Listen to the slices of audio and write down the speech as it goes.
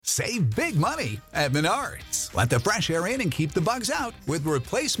Save big money at Menards. Let the fresh air in and keep the bugs out with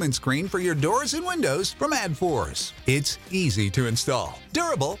replacement screen for your doors and windows from AdForce. It's easy to install,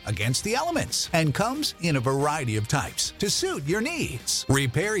 durable against the elements, and comes in a variety of types to suit your needs.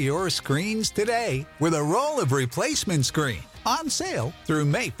 Repair your screens today with a roll of replacement screen on sale through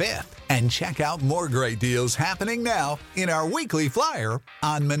May 5th. And check out more great deals happening now in our weekly flyer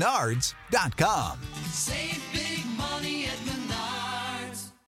on Menards.com. Save big money at Menards.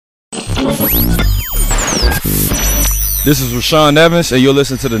 This is Rashawn Evans, and you're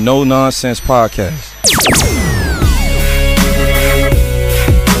listening to the No Nonsense Podcast.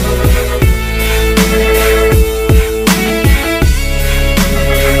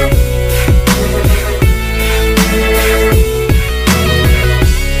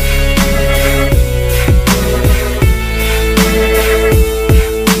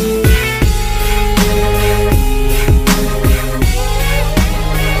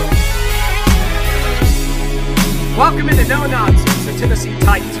 Welcome into No Nonsense, the Tennessee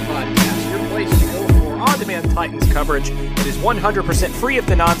Titans podcast, your place to go for on-demand Titans coverage. It is 100% free of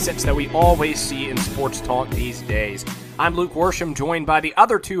the nonsense that we always see in sports talk these days. I'm Luke Worsham, joined by the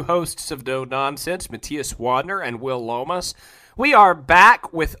other two hosts of No Nonsense, Matthias Wadner and Will Lomas. We are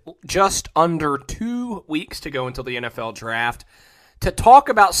back with just under 2 weeks to go until the NFL draft to talk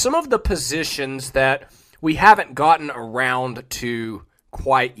about some of the positions that we haven't gotten around to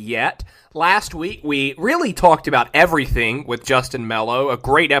quite yet. Last week, we really talked about everything with Justin Mello, a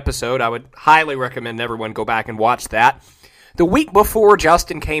great episode. I would highly recommend everyone go back and watch that. The week before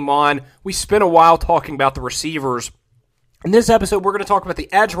Justin came on, we spent a while talking about the receivers. In this episode, we're going to talk about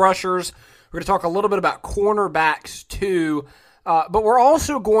the edge rushers. We're going to talk a little bit about cornerbacks, too. But we're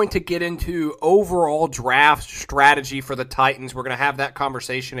also going to get into overall draft strategy for the Titans. We're going to have that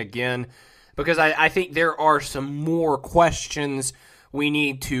conversation again because I think there are some more questions we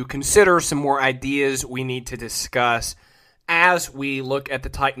need to consider, some more ideas we need to discuss as we look at the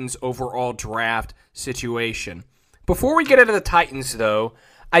Titans' overall draft situation. Before we get into the Titans, though,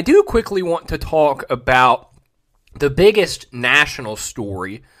 I do quickly want to talk about the biggest national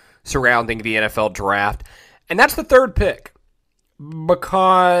story surrounding the NFL draft, and that's the third pick,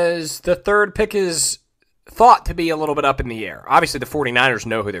 because the third pick is thought to be a little bit up in the air. Obviously, the 49ers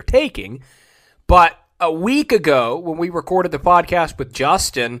know who they're taking, but a week ago, when we recorded the podcast with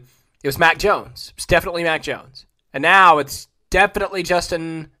Justin, it was Mac Jones. It's definitely Mac Jones. And now it's definitely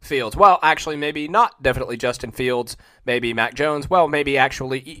Justin Fields. Well, actually, maybe not definitely Justin Fields. Maybe Mac Jones. Well, maybe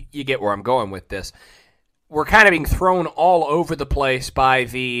actually, you get where I'm going with this. We're kind of being thrown all over the place by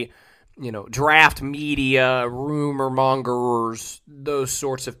the, draft media, rumor mongers, those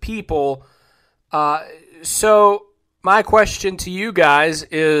sorts of people. So my question to you guys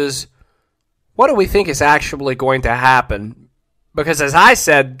is, what do we think is actually going to happen? Because as I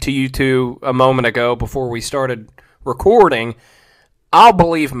said to you two a moment ago before we started recording, I'll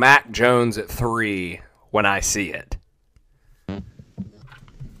believe Mac Jones at 3 when I see it.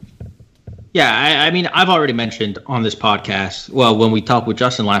 Yeah, I mean, I've already mentioned on this podcast, when we talked with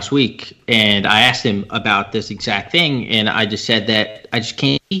Justin last week, and I asked him about this exact thing, and I just said that I just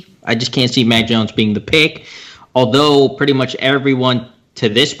can't see Mac Jones being the pick, although pretty much everyone to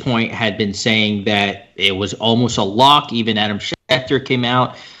this point had been saying that it was almost a lock. Even Adam Schefter came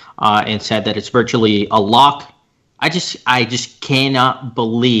out and said that it's virtually a lock. I just cannot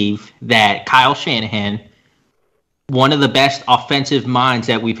believe that Kyle Shanahan, one of the best offensive minds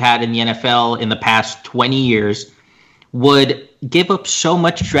that we've had in the NFL in the past 20 years, would give up so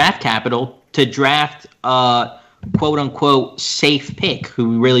much draft capital to draft a quote-unquote safe pick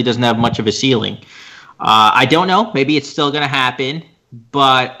who really doesn't have much of a ceiling. I don't know. Maybe it's still going to happen.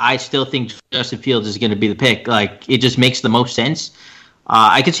 But I still think Justin Fields is going to be the pick. Like, it just makes the most sense.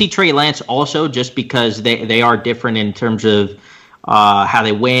 I could see Trey Lance also, just because they are different in terms of how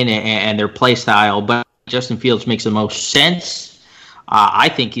they win and their play style. But Justin Fields makes the most sense. I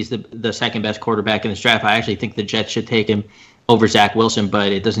think he's the second best quarterback in this draft. I actually think the Jets should take him over Zach Wilson,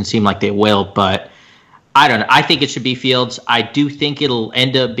 but it doesn't seem like they will. But I don't know. I think it should be Fields. I do think it'll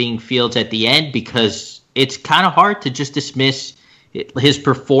end up being Fields at the end because it's kind of hard to just dismiss his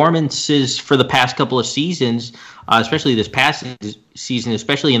performances for the past couple of seasons, especially this past season,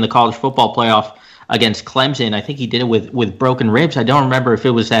 especially in the college football playoff against Clemson. I think he did it with broken ribs. I don't remember if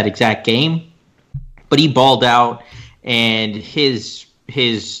it was that exact game, but he balled out, and his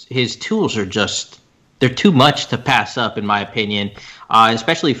tools are they're too much to pass up, in my opinion,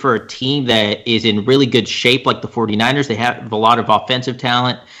 especially for a team that is in really good shape like the 49ers. They have a lot of offensive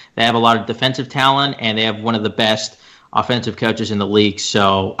talent. They have a lot of defensive talent, and they have one of the best offensive coaches in the league.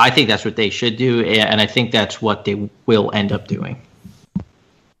 So I think that's what they should do, and I think that's what they will end up doing.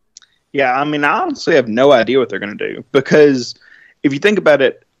 Yeah, I mean, I honestly have no idea what they're going to do because if you think about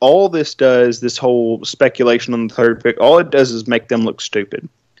it, all this does, this whole speculation on the third pick, all it does is make them look stupid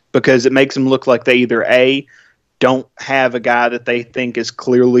because it makes them look like they either A, don't have a guy that they think is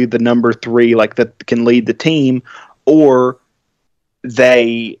clearly the number 3, like that can lead the team, or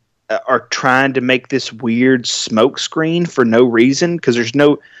they are trying to make this weird smoke screen for no reason because there's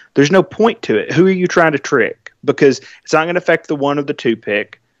no point to it. Who are you trying to trick? Because it's not going to affect the 1 or the 2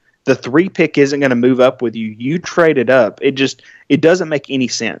 pick. The 3 pick isn't going to move up with you. You traded up. It doesn't make any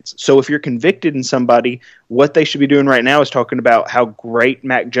sense. So if you're convicted in somebody, what they should be doing right now is talking about how great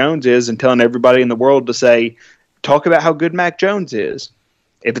Mac Jones is and telling everybody in the world to say, talk about how good Mac Jones is.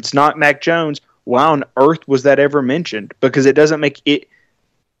 If it's not Mac Jones, why on earth was that ever mentioned? Because it doesn't make it.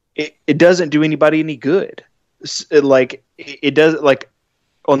 It doesn't do anybody any good. It does like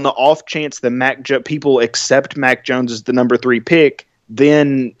on the off chance that people accept Mac Jones as the number 3 pick.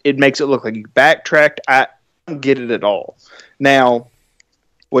 Then it makes it look like you backtracked. I don't get it at all. Now,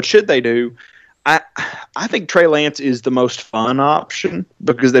 what should they do? I think Trey Lance is the most fun option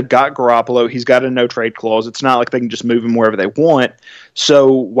because they've got Garoppolo. He's got a no-trade clause. It's not like they can just move him wherever they want. So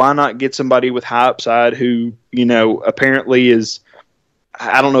why not get somebody with high upside who, apparently is,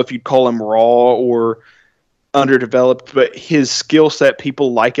 I don't know if you'd call him raw or underdeveloped, but his skill set,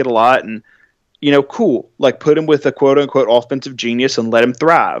 people like it a lot. And cool. Like, put him with a quote-unquote offensive genius and let him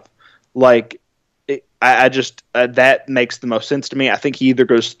thrive. Like, that makes the most sense to me. I think he either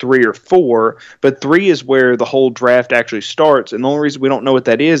goes 3 or 4, but 3 is where the whole draft actually starts. And the only reason we don't know what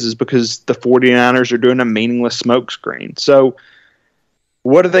that is because the 49ers are doing a meaningless smokescreen. So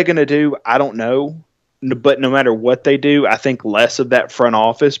what are they going to do? I don't know. But no matter what they do, I think less of that front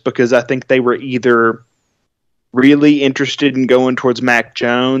office because I think they were either really interested in going towards Mac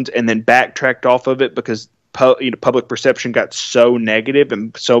Jones and then backtracked off of it because public perception got so negative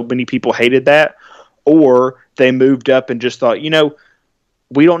and so many people hated that, or they moved up and just thought,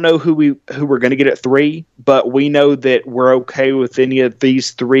 we don't know who we're going to get at 3, but we know that we're okay with any of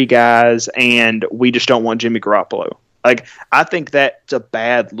these 3 guys, and we just don't want Jimmy Garoppolo. Like, I think that's a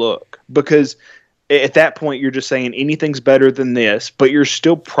bad look because at that point, you're just saying anything's better than this, but you're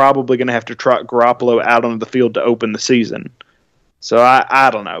still probably going to have to trot Garoppolo out on the field to open the season. So I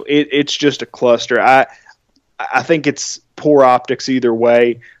don't know. It's just a cluster. I think it's poor optics either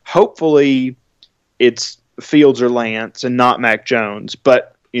way. Hopefully, it's Fields or Lance and not Mac Jones,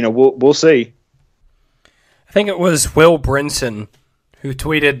 but we'll see. I think it was Will Brinson who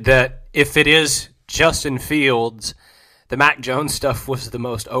tweeted that if it is Justin Fields, the Mac Jones stuff was the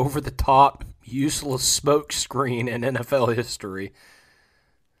most over-the-top, useless smokescreen in NFL history.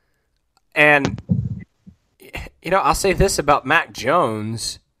 And, I'll say this about Mac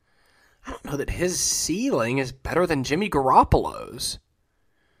Jones. I don't know that his ceiling is better than Jimmy Garoppolo's.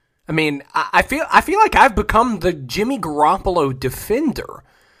 I mean, I feel like I've become the Jimmy Garoppolo defender.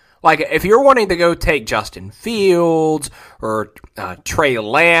 Like, if you're wanting to go take Justin Fields or Trey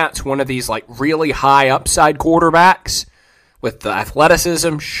Lance, one of these, like, really high upside quarterbacks with the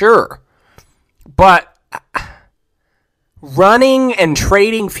athleticism, sure. But running and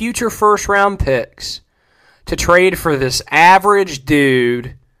trading future first-round picks to trade for this average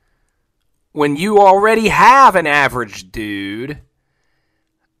dude when you already have an average dude,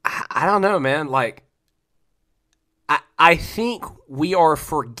 I don't know, man. Like, I think we are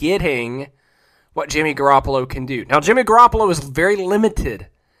forgetting what Jimmy Garoppolo can do. Now, Jimmy Garoppolo is very limited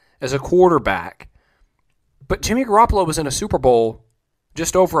as a quarterback, but Jimmy Garoppolo was in a Super Bowl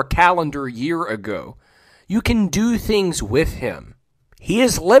just over a calendar year ago. You can do things with him. He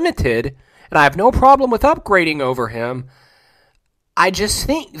is limited, and I have no problem with upgrading over him. I just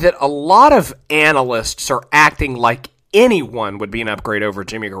think that a lot of analysts are acting like anyone would be an upgrade over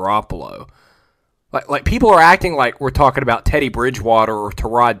Jimmy Garoppolo. Like people are acting like we're talking about Teddy Bridgewater or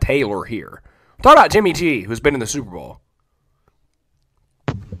Tyrod Taylor here. We're talking about Jimmy G, who's been in the Super Bowl.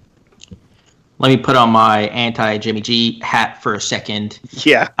 Let me put on my anti-Jimmy G hat for a second.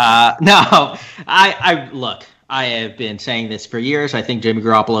 Yeah. No, I look, I have been saying this for years. I think Jimmy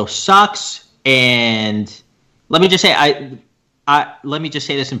Garoppolo sucks. And let me just say, let me just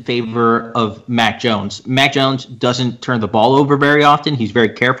say this in favor of Mac Jones. Mac Jones doesn't turn the ball over very often. He's very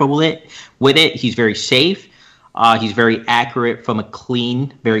careful with it. He's very safe. He's very accurate from a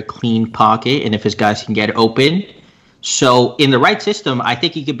very clean pocket, and if his guys can get open. So in the right system, I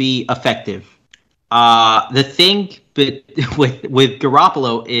think he could be effective. The thing with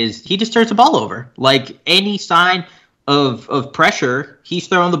Garoppolo is he just turns the ball over. Like, any sign of pressure, he's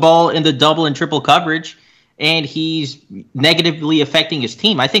throwing the ball in the double and triple coverage, and he's negatively affecting his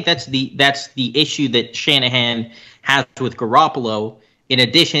team. I think that's the issue that Shanahan has with Garoppolo in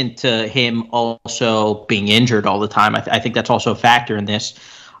addition to him also being injured all the time, I think that's also a factor in this.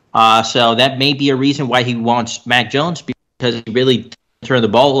 So that may be a reason why he wants Mac Jones, because he really turned the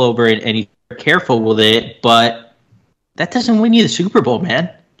ball over and he's careful with it. But that doesn't win you the Super Bowl,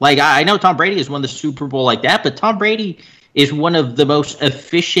 man. Like, I know Tom Brady has won the Super Bowl like that, but Tom Brady is one of the most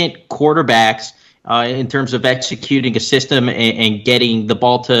efficient quarterbacks in terms of executing a system and getting the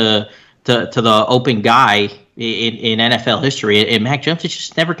ball to the open guy in NFL history. And Mac Jones is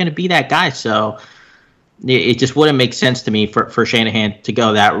just never going to be that guy. So it just wouldn't make sense to me for Shanahan to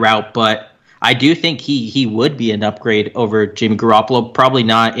go that route. But I do think he would be an upgrade over Jimmy Garoppolo. Probably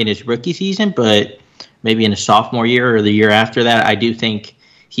not in his rookie season, but maybe in his sophomore year or the year after that. I do think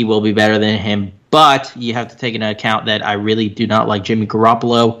he will be better than him. But you have to take into account that I really do not like Jimmy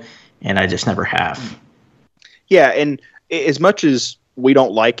Garoppolo, and I just never have. Yeah, and as much as we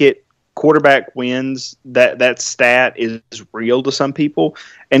don't like it, quarterback wins, that stat is real to some people.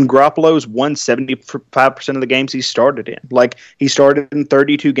 And Garoppolo's won 75% of the games he started in. Like, he started in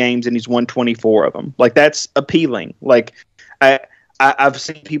 32 games and he's won 24 of them. Like, that's appealing. Like, I've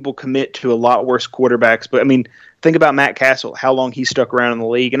seen people commit to a lot worse quarterbacks, but I mean, think about Matt Castle, how long he stuck around in the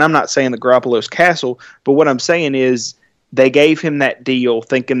league. And I'm not saying that Garoppolo's Castle, but what I'm saying is they gave him that deal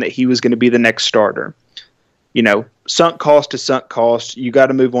thinking that he was going to be the next starter. You know, sunk cost to sunk cost. You got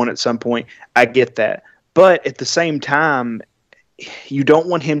to move on at some point. I get that. But at the same time, you don't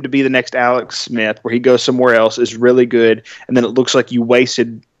want him to be the next Alex Smith where he goes somewhere else, is really good, and then it looks like you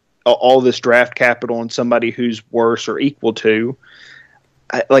wasted all this draft capital on somebody who's worse or equal to.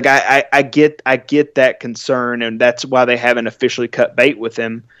 I get that concern, and that's why they haven't officially cut bait with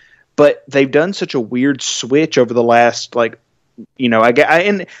him. But they've done such a weird switch over the last,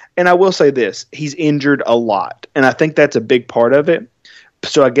 and I will say this: he's injured a lot, and I think that's a big part of it.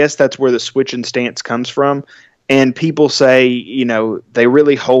 So I guess that's where the switch in stance comes from. And people say, they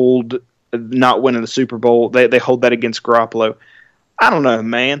really hold not winning the Super Bowl. They hold that against Garoppolo. I don't know,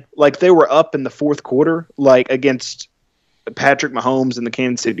 man. Like, they were up in the fourth quarter, like against Patrick Mahomes and the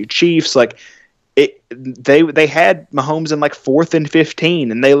Kansas City Chiefs. Like, they had Mahomes in like 4th and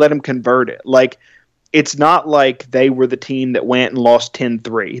 15, and they let him convert it. Like, it's not like they were the team that went and lost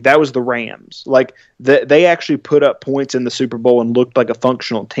 10-3. That was the Rams. Like, they actually put up points in the Super Bowl and looked like a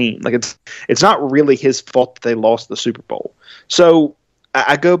functional team. Like, it's not really his fault that they lost the Super Bowl. So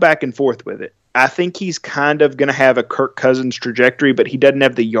I go back and forth with it. I think he's kind of going to have a Kirk Cousins trajectory, but he doesn't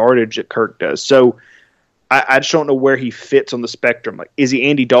have the yardage that Kirk does. So I just don't know where he fits on the spectrum. Like, is he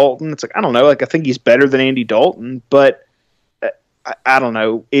Andy Dalton? It's like, I don't know. Like, I think he's better than Andy Dalton, but I don't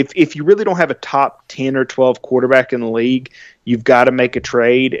know. If you really don't have a top 10 or 12 quarterback in the league, you've got to make a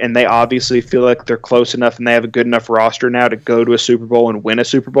trade, and they obviously feel like they're close enough and they have a good enough roster now to go to a Super Bowl and win a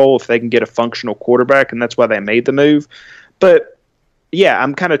Super Bowl if they can get a functional quarterback, and that's why they made the move. But yeah,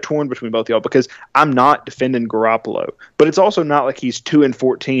 I'm kind of torn between both of y'all because I'm not defending Garoppolo, but it's also not like he's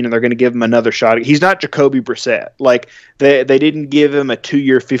 2-14 and they're going to give him another shot. He's not Jacoby Brissett. Like, they didn't give him a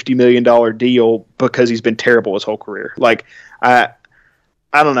 2-year, $50 million deal because he's been terrible his whole career. Like, I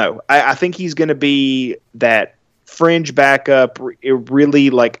don't know. I think he's going to be that fringe backup, really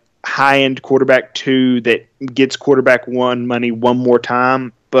like high-end quarterback 2 that gets quarterback 1 money one more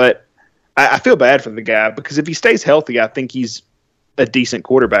time. But I feel bad for the guy because if he stays healthy, I think he's a decent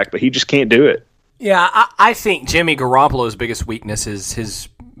quarterback, but he just can't do it. Yeah, I think Jimmy Garoppolo's biggest weakness is his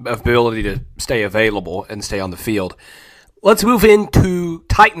ability to stay available and stay on the field. Let's move into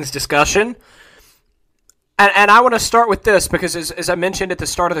Titans discussion. And I want to start with this because, as I mentioned at the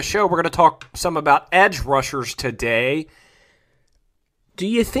start of the show, we're going to talk some about edge rushers today. Do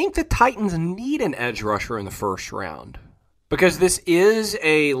you think the Titans need an edge rusher in the first round? Because this is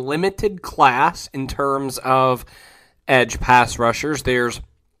a limited class in terms of edge pass rushers. There's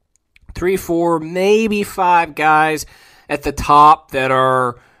 3, 4, maybe 5 guys at the top that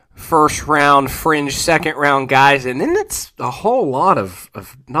are first round, fringe second round guys, and then it's a whole lot of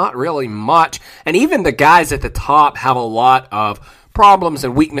not really much. And even the guys at the top have a lot of problems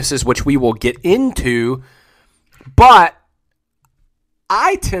and weaknesses, which we will get into. But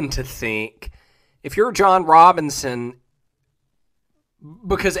I tend to think if you're John Robinson,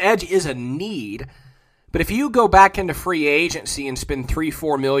 because edge is a need, but if you go back into free agency and spend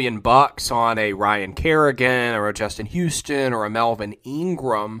 $3-4 million on a Ryan Kerrigan or a Justin Houston or a Melvin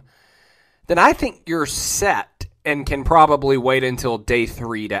Ingram, then I think you're set and can probably wait until day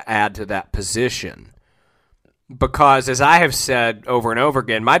 3 to add to that position. Because as I have said over and over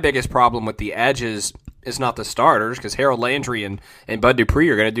again, my biggest problem with the edges is not the starters, because Harold Landry and Bud Dupree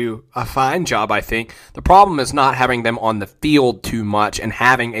are going to do a fine job, I think. The problem is not having them on the field too much and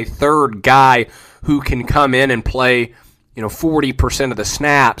having a third guy who can come in and play 40% of the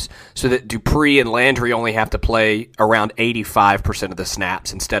snaps, so that Dupree and Landry only have to play around 85% of the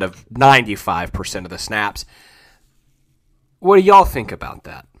snaps instead of 95% of the snaps. What do y'all think about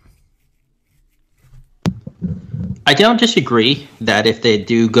that? I don't disagree that if they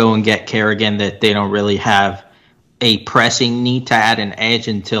do go and get Kerrigan, that they don't really have a pressing need to add an edge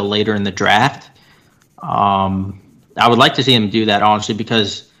until later in the draft. I would like to see him do that, honestly,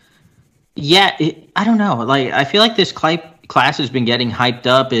 because, I don't know. Like, I feel like this class has been getting hyped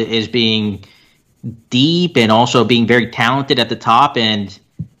up as being deep and also being very talented at the top, and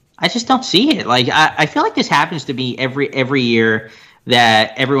I just don't see it. Like, I feel like this happens to me every year,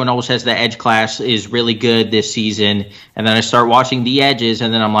 that everyone always says the edge class is really good this season, and then I start watching the edges,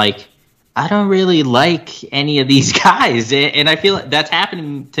 and then I'm like, I don't really like any of these guys, and I feel like that's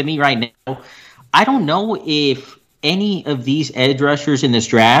happening to me right now. I don't know if any of these edge rushers in this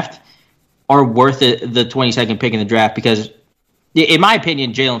draft are worth the 22nd pick in the draft, because in my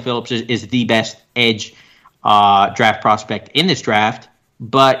opinion, Jalen Phillips is the best edge draft prospect in this draft,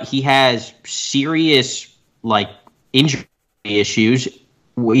 but he has serious injury issues.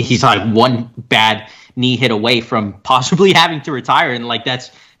 He's like one bad knee hit away from possibly having to retire, and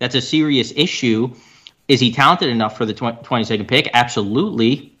that's a serious issue. Is he talented enough for the 22nd pick?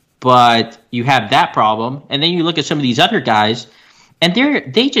 Absolutely, but you have that problem, and then you look at some of these other guys, and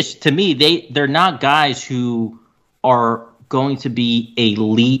they're not guys who are going to be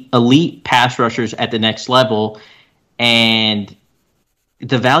elite pass rushers at the next level, and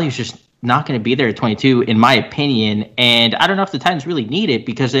the value is just not going to be there at 22, in my opinion. And I don't know if the Titans really need it,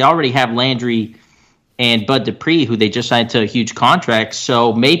 because they already have Landry and Bud Dupree, who they just signed to a huge contract.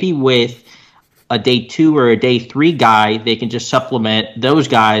 So maybe with a day 2 or a day 3 guy, they can just supplement those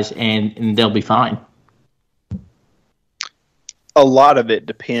guys and they'll be fine. A lot of it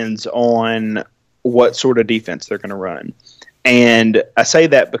depends on what sort of defense they're going to run. And I say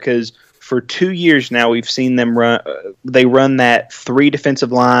that because for 2 years now, we've seen them run. They run that 3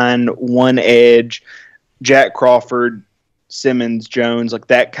 defensive line, 1 edge, Jack Crawford, Simmons, Jones, like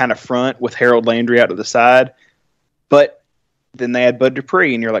that kind of front with Harold Landry out to the side. But then they add Bud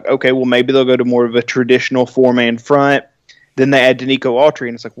Dupree, and you're like, okay, well, maybe they'll go to more of a traditional 4-man front. Then they add Danico Autry,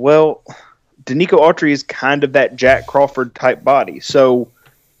 and it's like, well, Danico Autry is kind of that Jack Crawford type body. So,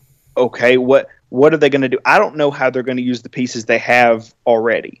 okay, what are they going to do? I don't know how they're going to use the pieces they have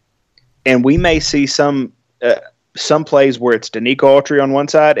already. And we may see some plays where it's Danico Autry on one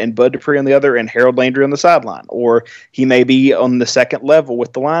side and Bud Dupree on the other and Harold Landry on the sideline. Or he may be on the second level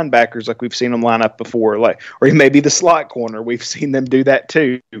with the linebackers like we've seen them line up before. Or he may be the slot corner. We've seen them do that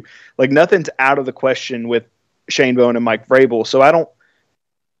too. Like, nothing's out of the question with Shane Bowen and Mike Vrabel. So I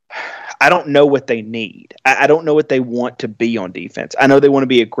don't know what they need. I don't know what they want to be on defense. I know they want to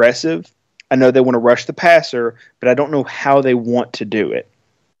be aggressive. I know they want to rush the passer, but I don't know how they want to do it.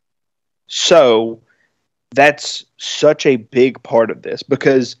 So that's such a big part of this,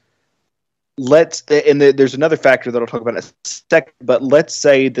 because there's another factor that I'll talk about in a second, but let's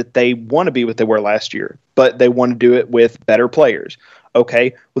say that they want to be what they were last year, but they want to do it with better players.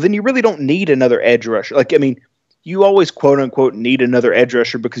 Okay, well, then you really don't need another edge rusher. You always quote unquote need another edge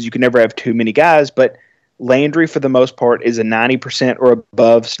rusher because you can never have too many guys, but Landry for the most part is a 90% or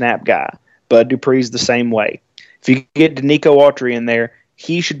above snap guy. Bud Dupree's the same way. If you get Danico Autry in there,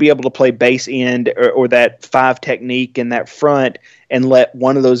 he should be able to play base end or that 5 technique in that front and let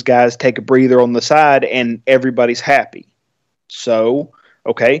one of those guys take a breather on the side and everybody's happy. So,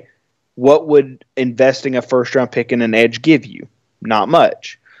 okay, what would investing a first-round pick in an edge give you? Not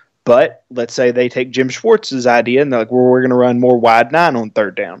much. But let's say they take Jim Schwartz's idea and they're like, well, we're going to run more wide 9 on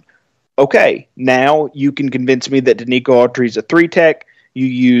third down. Okay, now you can convince me that Danico Autry's a 3-tech. You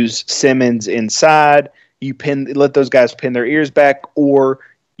use Simmons inside. You let those guys pin their ears back, or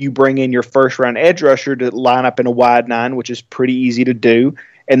you bring in your first-round edge rusher to line up in a wide 9, which is pretty easy to do,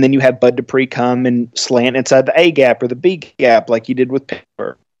 and then you have Bud Dupree come and slant inside the A gap or the B gap like you did with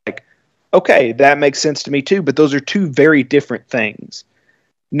Pittsburgh. Okay, that makes sense to me too, but those are 2 very different things.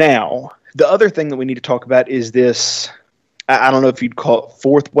 Now, the other thing that we need to talk about is this, I don't know if you'd call it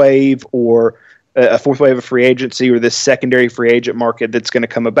fourth wave or a fourth wave of free agency, or this secondary free agent market that's going to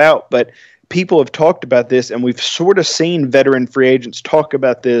come about, but people have talked about this, and we've sort of seen veteran free agents talk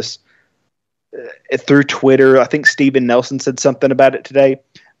about this through Twitter. I think Steven Nelson said something about it today,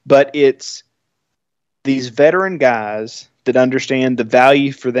 but it's these veteran guys that understand the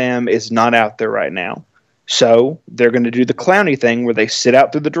value for them is not out there right now. So they're going to do the Clowney thing where they sit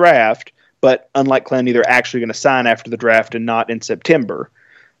out through the draft, but unlike Clowney, they're actually going to sign after the draft and not in September.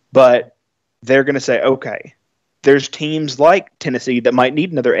 But they're going to say, okay, there's teams like Tennessee that might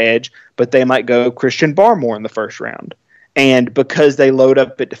need another edge, but they might go Christian Barmore in the first round. And because they load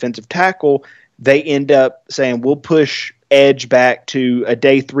up at defensive tackle, they end up saying, we'll push edge back to a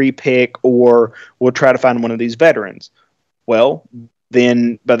day 3 pick, or we'll try to find one of these veterans. Well,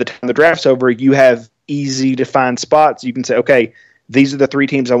 then by the time the draft's over, you have easy to find spots. You can say, okay, these are the 3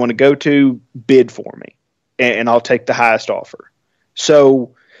 teams I want to go to, bid for me, and I'll take the highest offer.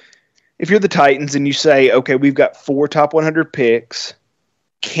 So if you're the Titans and you say, okay, we've got 4 top 100 picks,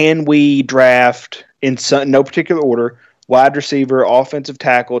 can we draft in no particular order, wide receiver, offensive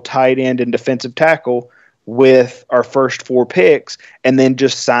tackle, tight end, and defensive tackle with our first 4 picks, and then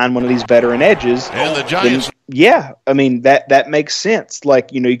just sign one of these veteran edges? And the Giants. Yeah, I mean, that makes sense.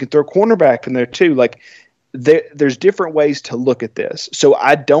 Like, you can throw cornerback in there too. Like, there's different ways to look at this. So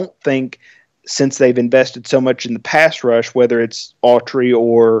I don't think, since they've invested so much in the pass rush, whether it's Autry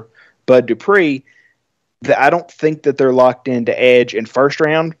or Bud Dupree, that I don't think that they're locked into edge in first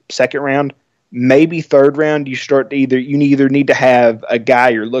round, second round, maybe third round. You either need to have a guy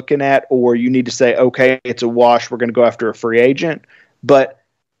you're looking at, or you need to say, okay, it's a wash, we're going to go after a free agent. But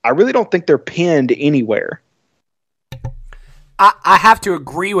I really don't think they're pinned anywhere. I have to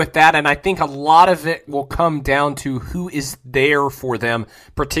agree with that, and I think a lot of it will come down to who is there for them,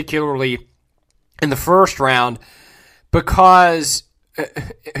 particularly in the first round, because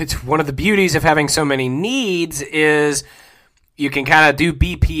it's one of the beauties of having so many needs is you can kind of do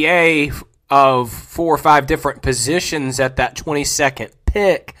BPA of 4 or 5 different positions at that 22nd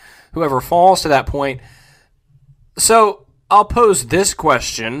pick, whoever falls to that point. So I'll pose this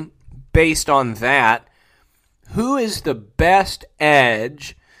question based on that. Who is the best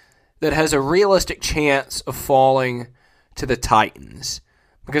edge that has a realistic chance of falling to the Titans?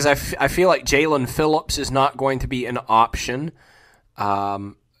 Because I feel like Jalen Phillips is not going to be an option.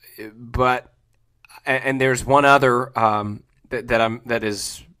 But there's one other that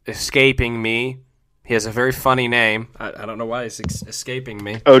is escaping me. He has a very funny name. I don't know why it's escaping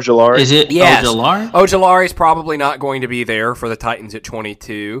me. Ojulari. Is it Yes. Ojulari? Ojulari is probably not going to be there for the Titans at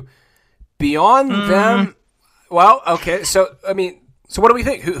 22. Beyond them, well, okay. So what do we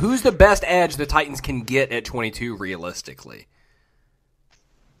think? Who's the best edge the Titans can get at 22 realistically?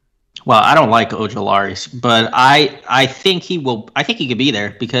 Well, I don't like Ojulari, but I think he will. I think he could be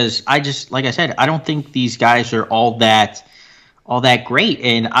there because like I said, I don't think these guys are all that great,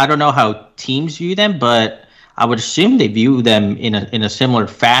 and I don't know how teams view them, but I would assume they view them in a similar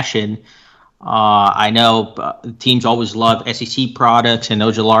fashion. I know teams always love SEC products, and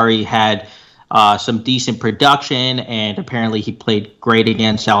Ojulari had some decent production, and apparently he played great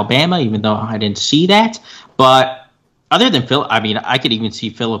against Alabama, even though I didn't see that. But other than Phil, I could even see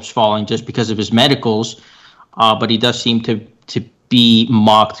Phillips falling just because of his medicals, but he does seem to be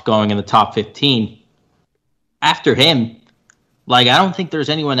mocked going in the top 15. After him, I don't think there's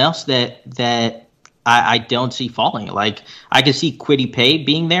anyone else that I don't see falling. I could see Kwity Paye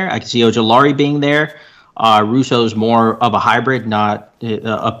being there. I could see Ojulari being there. Russo's more of a hybrid, not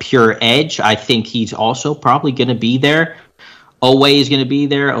a pure edge. I think he's also probably going to be there. Owe is going to be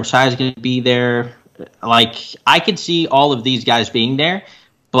there. Osai is going to be there. I could see all of these guys being there,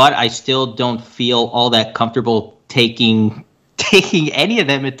 but I still don't feel all that comfortable taking any of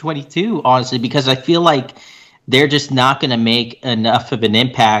them at 22, honestly, because I feel like they're just not going to make enough of an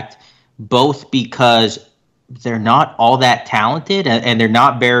impact, both because they're not all that talented and they're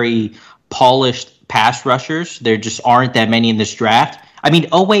not very polished pass rushers. There just aren't that many in this draft.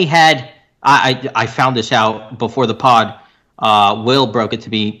 Owe had, I found this out before the pod. Will broke it to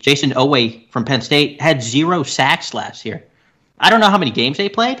me. Jason Owe from Penn State had 0 sacks last year. I don't know how many games they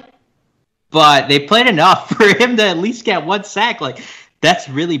played, but they played enough for him to at least get 1 sack. That's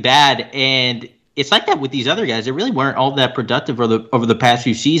really bad. And it's like that with these other guys. They really weren't all that productive over the past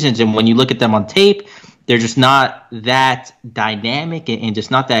few seasons. And when you look at them on tape, they're just not that dynamic and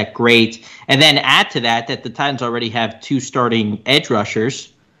just not that great. And then add to that the Titans already have 2 starting edge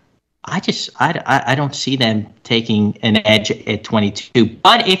rushers. I don't see them taking an edge at 22.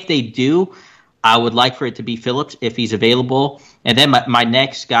 But if they do, I would like for it to be Phillips if he's available. And then my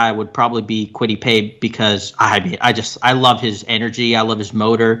next guy would probably be Kwity Paye because I love his energy. I love his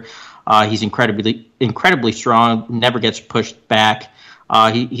motor. He's incredibly strong, never gets pushed back.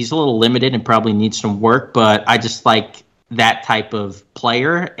 He's a little limited and probably needs some work, but I just like that type of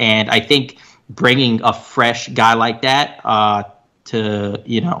player. And I think bringing a fresh guy like that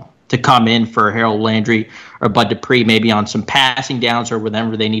to come in for Harold Landry or Bud Dupree, maybe on some passing downs or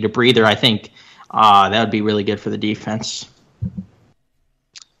whenever they need a breather, I think that would be really good for the defense.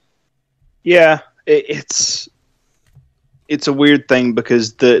 Yeah, it's a weird thing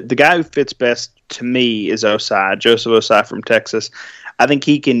because the guy who fits best to me is Joseph Osai from Texas. I think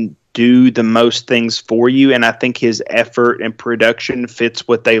he can do the most things for you, and I think his effort and production fits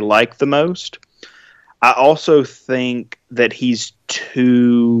what they like the most. I also think that he's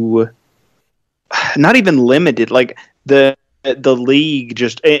too, not even limited. Like the league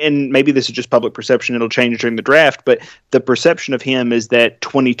just, and maybe this is just public perception, it'll change during the draft, but the perception of him is that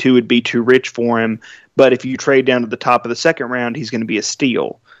 22 would be too rich for him, but if you trade down to the top of the second round, he's going to be a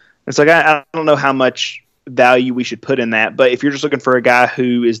steal. It's like, I don't know how much value we should put in that, but if you're just looking for a guy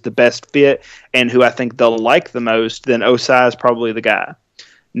who is the best fit and who I think they'll like the most, then Osai is probably the guy.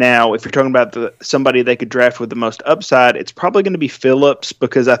 Now, if you're talking about somebody they could draft with the most upside, it's probably going to be Phillips,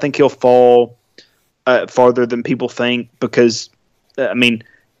 because I think he'll fall farther than people think, because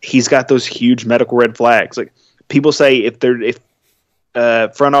he's got those huge medical red flags. Like, people say if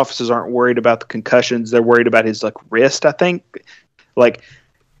front offices aren't worried about the concussions, they're worried about his wrist. I think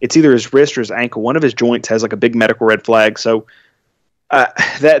it's either his wrist or his ankle. One of his joints has a big medical red flag. So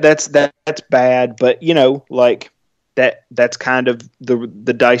that's bad. But that's kind of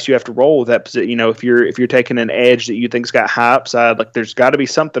the dice you have to roll with that position. If you're taking an edge that you think's got high upside, there's got to be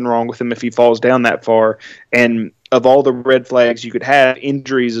something wrong with him if he falls down that far. And of all the red flags you could have,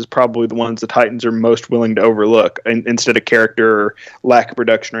 injuries is probably the ones the Titans are most willing to overlook, instead of character or lack of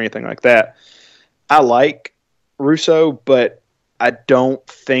production or anything like that. I like Russo, but I don't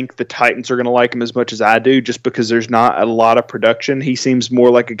think the Titans are going to like him as much as I do, just because there's not a lot of production. He seems more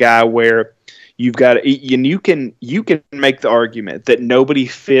like a guy where you've got, and you can make the argument that nobody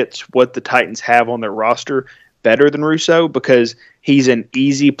fits what the Titans have on their roster better than Russo, because he's an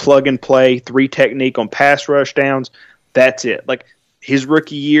easy plug and play 3 technique on pass rush downs. That's it. His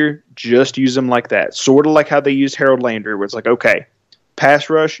rookie year, just use him like that. Sort of like how they used Harold Landry, where it's okay, pass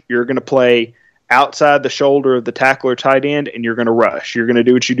rush, you're going to play outside the shoulder of the tackle or tight end, and you're going to rush. You're going to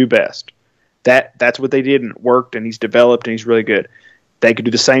do what you do best. That's what they did, and it worked, and he's developed, and he's really good. They could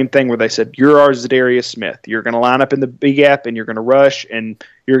do the same thing where they said, you're our Zadarius Smith. You're going to line up in the big gap, and you're going to rush, and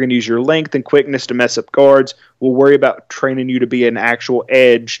you're going to use your length and quickness to mess up guards. We'll worry about training you to be an actual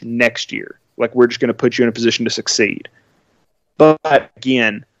edge next year. We're just going to put you in a position to succeed. But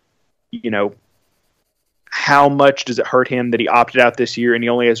again, how much does it hurt him that he opted out this year and he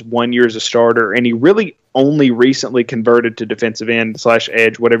only has 1 year as a starter, and he really only recently converted to defensive end /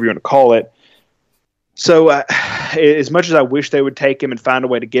 edge, whatever you want to call it. So as much as I wish they would take him and find a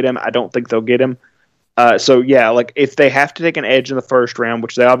way to get him, I don't think they'll get him. If they have to take an edge in the first round,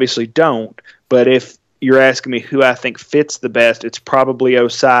 which they obviously don't, but if you're asking me who I think fits the best, it's probably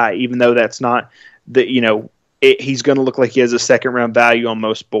Osai, even though that's not he's going to look like he has a second round value on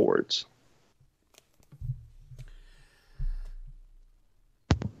most boards.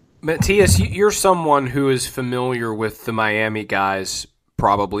 Matthias, you're someone who is familiar with the Miami guys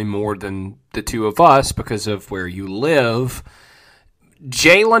probably more than the two of us because of where you live.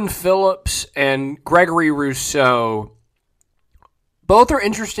 Jaelan Phillips and Gregory Rousseau, both are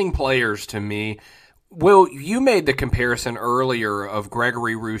interesting players to me. Will, you made the comparison earlier of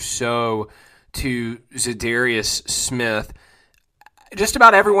Gregory Rousseau to Zadarius Smith. Just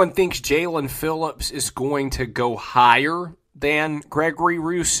about everyone thinks Jaelan Phillips is going to go higher than Gregory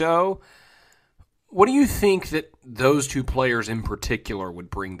Rousseau. What do you think that those two players in particular would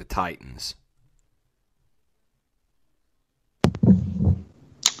bring the Titans?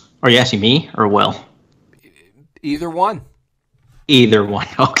 Are you asking me or Will? Either one. Either one,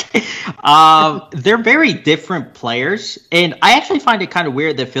 okay. They're very different players, and I actually find it kind of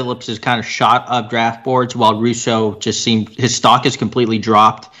weird that Phillips is kind of shot up draft boards while Rousseau just seemed his stock is completely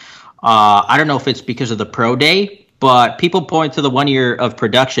dropped. I don't know if it's because of the pro day, but people point to the 1 year of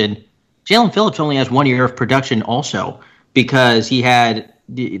production. Jaelan Phillips only has 1 year of production also because he had,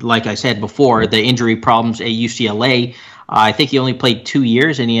 like I said before, the injury problems at UCLA. I think he only played 2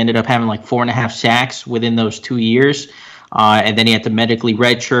 years, and he ended up having 4.5 sacks within those 2 years. And then he had to medically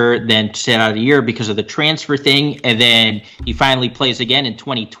redshirt, then sit out a year because of the transfer thing. And then he finally plays again in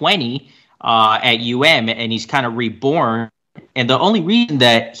 2020 at UM, and he's kind of reborn. And the only reason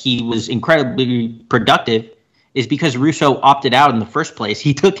that he was incredibly productive is because Rousseau opted out in the first place.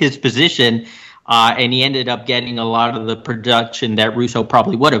 He took his position, and he ended up getting a lot of the production that Rousseau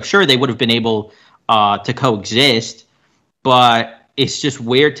probably would have. Sure, they would have been able to coexist, but it's just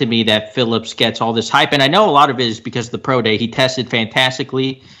weird to me that Phillips gets all this hype. And I know a lot of it is because of the pro day. He tested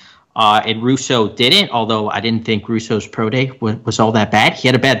fantastically, and Rousseau didn't, although I didn't think Rousseau's pro day was all that bad. He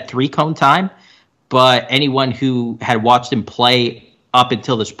had a bad 3-cone time, but anyone who had watched him play up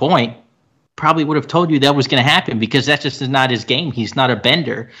until this point probably would have told you that was going to happen because that just is not his game. He's not a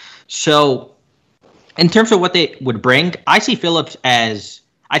bender. So in terms of what they would bring, I see Phillips as,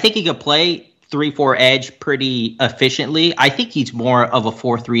 I think he could play 3-4 edge pretty efficiently. I think he's more of a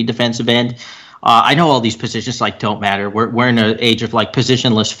 4-3 defensive end. I know all these positions don't matter. We're in an age of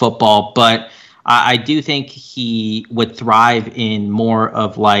positionless football, but I do think he would thrive in more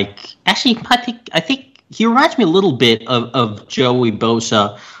of actually I think he reminds me a little bit of Joey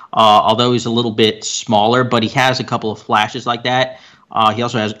Bosa, although he's a little bit smaller, but he has a couple of flashes like that. He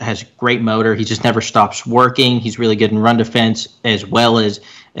also has great motor. He just never stops working. He's really good in run defense as well as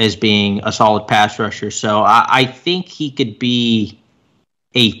being a solid pass rusher. So I think he could be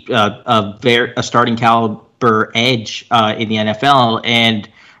a starting caliber edge in the NFL. And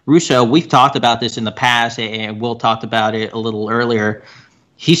Russo, we've talked about this in the past, and Will talked about it a little earlier.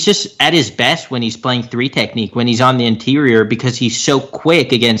 He's just at his best when he's playing 3 technique, when he's on the interior, because he's so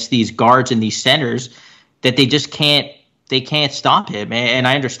quick against these guards and these centers that they just can't stop him. And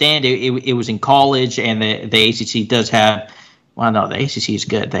I understand it was in college, and the ACC does have – well, no, the ACC is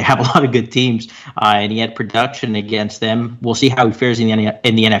good. They have a lot of good teams, and he had production against them. We'll see how he fares in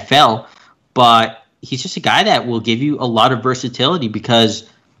the NFL. But he's just a guy that will give you a lot of versatility because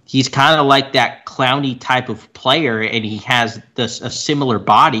he's kind of like that clowny type of player, and he has a similar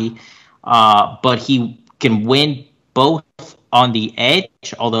body, but he can win both on the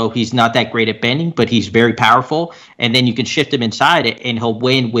edge, although he's not that great at bending, but he's very powerful. And then you can shift him inside it, and he'll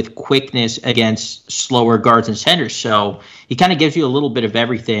win with quickness against slower guards and centers. So he kind of gives you a little bit of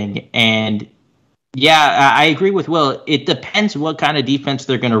everything. And, yeah, I agree with Will. It depends what kind of defense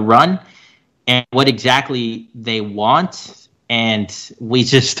they're going to run and what exactly they want, and we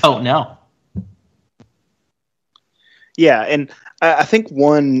just don't know. Yeah, and I think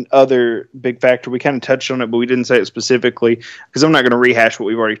one other big factor, we kind of touched on it, but we didn't say it specifically because I'm not going to rehash what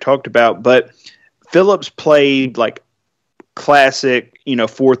we've already talked about, but Phillips played classic,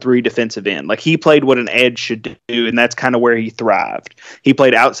 4-3 defensive end. He played what an edge should do, and that's kind of where he thrived. He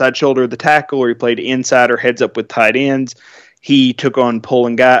played outside shoulder of the tackle, or he played inside or heads up with tight ends. He took on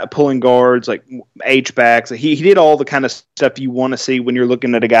pulling guards, H-backs. He did all the kind of stuff you want to see when you're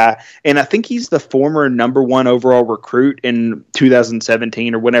looking at a guy. And I think he's the former number 1 overall recruit in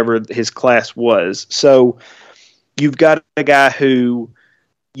 2017 or whenever his class was. So you've got a guy who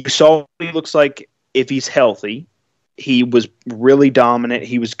you saw what he looks like if he's healthy. He was really dominant.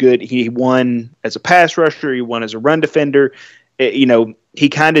 He was good. He won as a pass rusher. He won as a run defender. He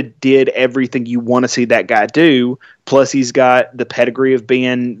kind of did everything you want to see that guy do. Plus, he's got the pedigree of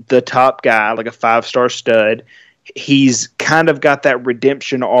being the top guy, like a 5-star stud. He's kind of got that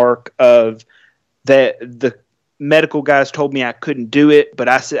redemption arc of that the medical guys told me I couldn't do it, but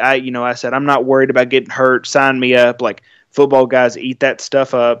I said I'm not worried about getting hurt. Sign me up. Football guys eat that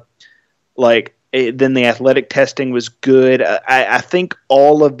stuff up. Then the athletic testing was good. I think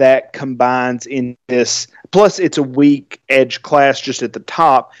all of that combines in this. Plus, it's a weak edge class just at the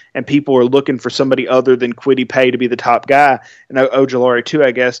top, and people are looking for somebody other than Kwity Paye to be the top guy, and Ojulari too,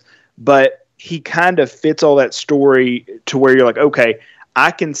 I guess. But he kind of fits all that story to where you're like, okay,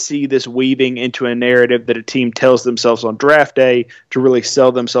 I can see this weaving into a narrative that a team tells themselves on draft day to really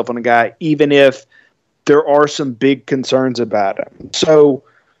sell themselves on a guy, even if there are some big concerns about him. So,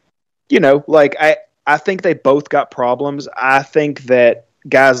 I think they both got problems. I think that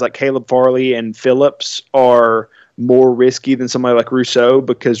guys like Caleb Farley and Phillips are more risky than somebody like Rousseau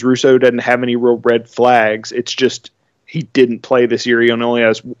because Rousseau doesn't have any real red flags. It's just he didn't play this year. He only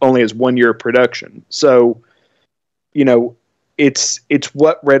has 1 year of production. So, it's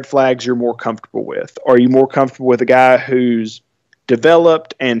what red flags you're more comfortable with. Are you more comfortable with a guy who's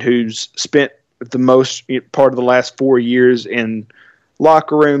developed and who's spent the most part of the last 4 years in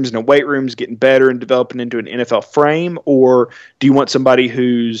locker rooms and weight rooms getting better and developing into an NFL frame? Or do you want somebody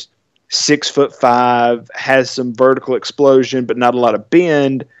who's 6'5", has some vertical explosion but not a lot of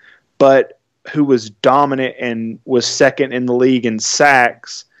bend, but who was dominant and was second in the league in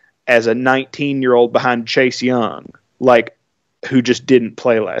sacks as a 19-year-old behind Chase Young, who just didn't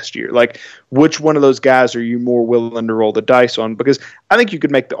play last year? Which one of those guys are you more willing to roll the dice on? Because I think you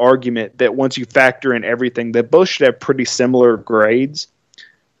could make the argument that once you factor in everything, that both should have pretty similar grades.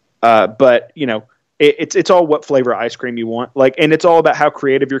 But, it's all what flavor ice cream you want. And it's all about how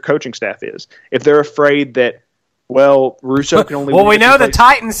creative your coaching staff is. If they're afraid that, Rousseau can only well, we know the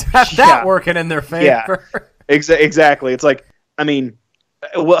Titans have that working in their favor. Yeah, exactly. It's and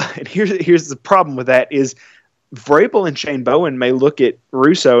here's the problem with that is Vrabel and Shane Bowen may look at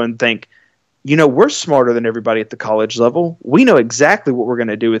Rousseau and think, we're smarter than everybody at the college level. We know exactly what we're going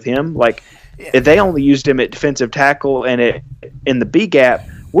to do with him. If they only used him at defensive tackle and in the B gap,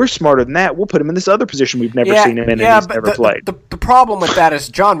 we're smarter than that. We'll put him in this other position we've never seen him in and he's never played. The problem with that is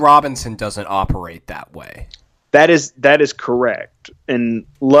John Robinson doesn't operate that way. That is correct. And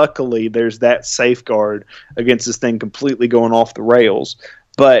luckily there's that safeguard against this thing completely going off the rails.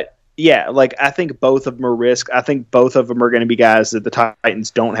 But yeah, like I think both of them are risk. I think both of them are going to be guys that the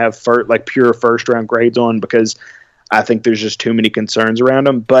Titans don't have pure first round grades on, because I think there's just too many concerns around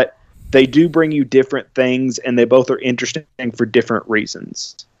them. But they do bring you different things, and they both are interesting for different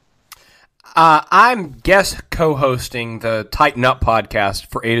reasons. I'm guest co-hosting the Tighten Up podcast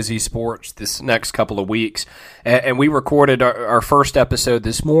for A to Z Sports this next couple of weeks, and we recorded our first episode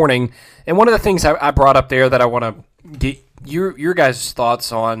this morning. And one of the things I brought up there that I want to get your guys'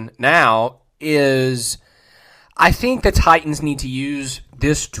 thoughts on now is I think the Titans need to use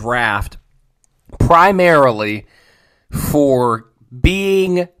this draft primarily for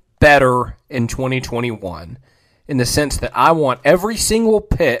being better in 2021, in the sense that I want every single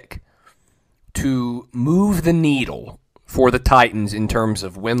pick to move the needle for the Titans in terms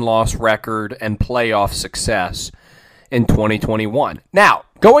of win-loss record and playoff success in 2021. Now,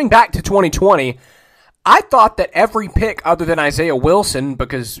 going back to 2020, I thought that every pick other than Isaiah Wilson,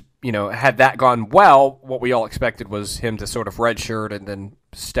 because, had that gone well, what we all expected was him to sort of redshirt and then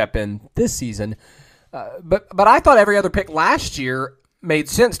step in this season. But I thought every other pick last year made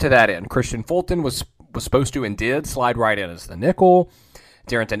sense to that end. Christian Fulton was supposed to and did slide right in as the nickel.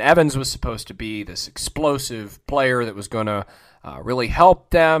 Darrington Evans was supposed to be this explosive player that was going to really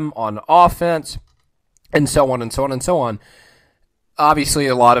help them on offense, and so on and so on and so on. Obviously,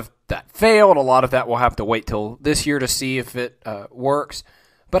 a lot of that failed. A lot of that we'll have to wait till this year to see if it works.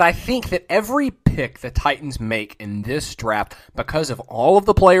 But I think that every pick the Titans make in this draft, because of all of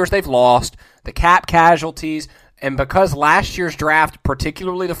the players they've lost, the cap casualties, and because last year's draft,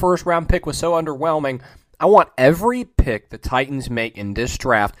 particularly the first-round pick, was so underwhelming, I want every pick the Titans make in this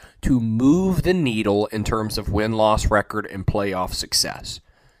draft to move the needle in terms of win-loss record and playoff success.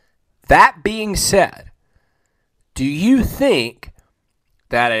 That being said, do you think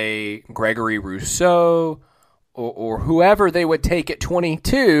that a Gregory Rousseau or whoever they would take at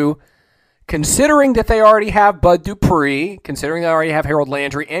 22, considering that they already have Bud Dupree, considering they already have Harold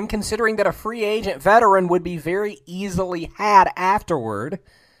Landry, and considering that a free agent veteran would be very easily had afterward,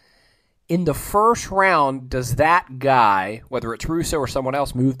 in the first round, does that guy, whether it's Rousseau or someone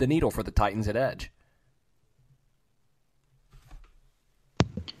else, move the needle for the Titans at edge?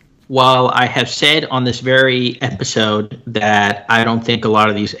 While I have said on this very episode that I don't think a lot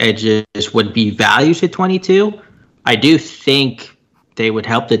of these edges would be values at 22, I do think they would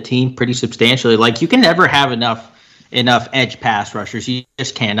help the team pretty substantially. Like, you can never have enough edge pass rushers. You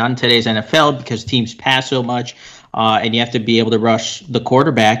just can't, not in today's NFL, because teams pass so much. And you have to be able to rush the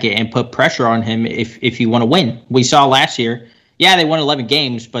quarterback and put pressure on him if you want to win. We saw last year, yeah, they won 11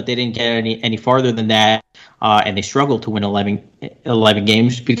 games, but they didn't get any farther than that, and they struggled to win 11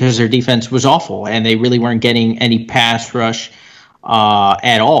 games because their defense was awful, and they really weren't getting any pass rush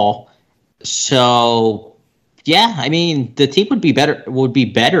at all. So, yeah, I mean, the team would be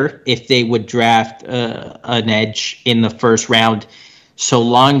better if they would draft an edge in the first round, so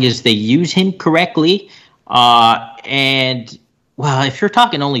long as they use him correctly. And well, if you're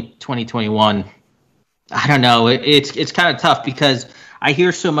talking only 2021, I don't know. It's kind of tough, because I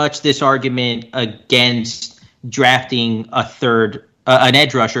hear so much this argument against drafting an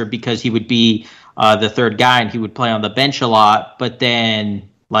edge rusher, because he would be the third guy and he would play on the bench a lot. But then,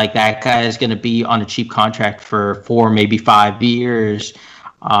 like, that guy is going to be on a cheap contract for 4, maybe 5 years,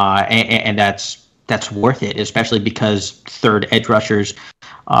 and that's worth it, especially because third edge rushers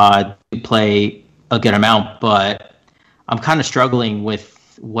play a good amount. But I'm kind of struggling with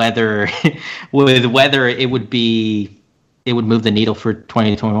whether it would move the needle for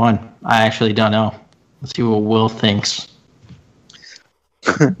 2021. I actually don't know. Let's see what Will thinks.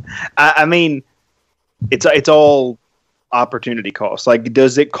 I mean, it's all opportunity cost. Like,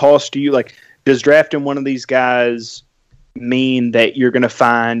 does it cost you? Like, does drafting one of these guys mean that you're going to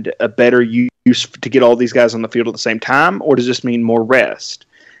find a better use to get all these guys on the field at the same time, or does this mean more rest?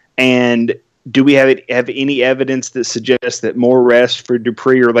 And do we have any evidence that suggests that more rest for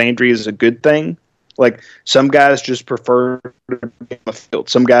Dupree or Landry is a good thing? Like, some guys just prefer to be on the field.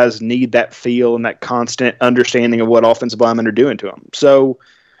 Some guys need that feel and that constant understanding of what offensive linemen are doing to them. So,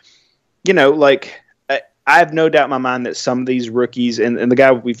 like, I have no doubt in my mind that some of these rookies and the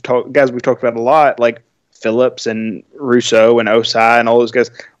guys we've talked about a lot, like Phillips and Rousseau and Osai and all those guys,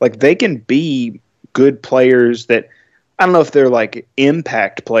 like, they can be good players that, I don't know if they're like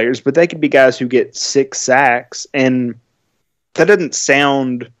impact players, but they could be guys who get 6 sacks, and that doesn't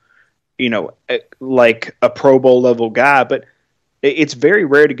sound, like a Pro Bowl level guy, but it's very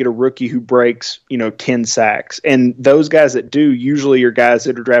rare to get a rookie who breaks, 10 sacks. And those guys that do usually are guys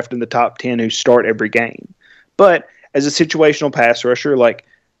that are drafted in the top 10 who start every game. But as a situational pass rusher, like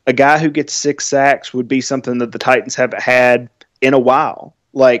a guy who gets 6 sacks would be something that the Titans haven't had in a while.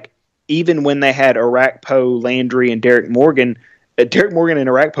 Like, even when they had Orakpo, Landry, and Derek Morgan and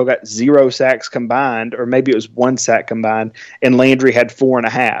Orakpo got 0 sacks combined, or maybe it was 1 sack combined, and Landry had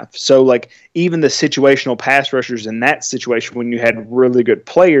 4.5. So, like, even the situational pass rushers in that situation, when you had really good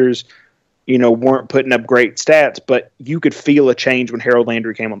players, you know, weren't putting up great stats, but you could feel a change when Harold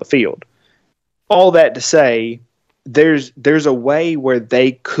Landry came on the field. All that to say, there's a way where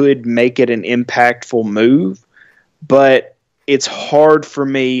they could make it an impactful move, but it's hard for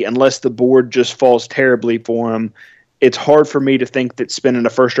me, unless the board just falls terribly for him, it's hard for me to think that spending a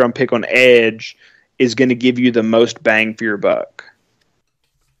first-round pick on edge is going to give you the most bang for your buck.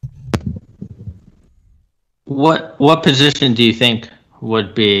 What position do you think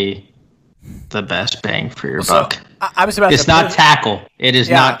would be the best bang for your buck? I was about it's to not pivot. Tackle. It is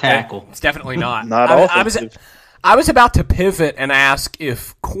not tackle. It's definitely not. Not I was about to pivot and ask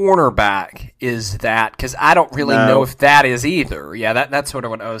if cornerback is that, because I don't really know if that is either. Yeah, that's sort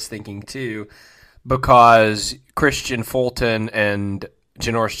of what I was thinking too, because Christian Fulton and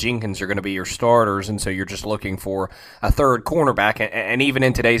Janoris Jenkins are going to be your starters, and so you're just looking for a third cornerback. And even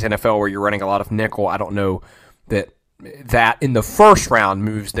in today's NFL where you're running a lot of nickel, I don't know that in the first round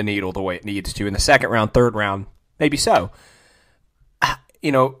moves the needle the way it needs to. In the second round, third round, maybe so.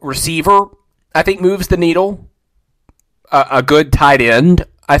 You know, receiver, I think moves the needle. A good tight end,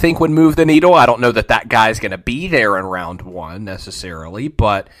 I think, would move the needle. I don't know that guy's going to be there in round 1 necessarily,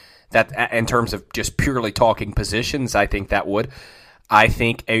 but that in terms of just purely talking positions, I think that would. I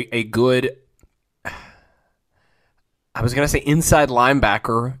think a good, I was going to say inside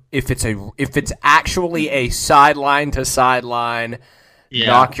linebacker, if it's actually a sideline to sideline,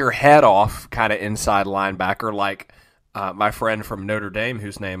 knock your head off kind of inside linebacker, like my friend from Notre Dame,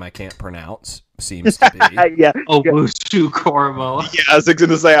 whose name I can't pronounce, seems to be. Owusu-Koramoah. Yeah, I was going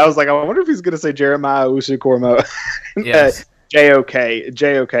to say, I wonder if he's going to say Jeremiah Owusu-Koramoah. Yes. JOK.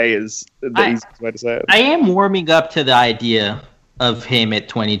 JOK is the easiest way to say it. I am warming up to the idea of him at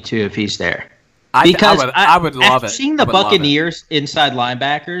 22 if he's there. I would love after it. Seeing the Buccaneers inside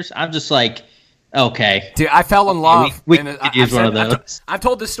linebackers, I'm just like, okay. Dude, I fell in love. We could use one of those. I've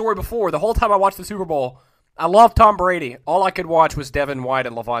told this story before. The whole time I watched the Super Bowl, I loved Tom Brady. All I could watch was Devin White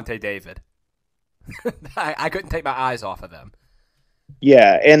and Levante David. I couldn't take my eyes off of them.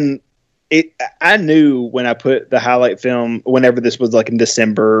 Yeah, and I knew when I put the highlight film, whenever this was like in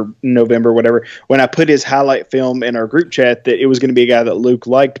December, November, whatever, when I put his highlight film in our group chat, that it was going to be a guy that Luke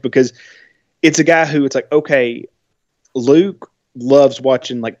liked, because it's a guy who it's like, okay, Luke loves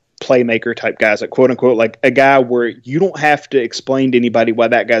watching like playmaker type guys, like quote unquote, like a guy where you don't have to explain to anybody why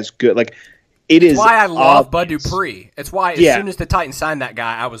that guy's good. Like, it is why I love obvious. Bud Dupree. It's why as soon as the Titans signed that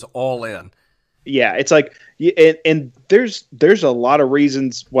guy, I was all in. Yeah, it's like, and there's a lot of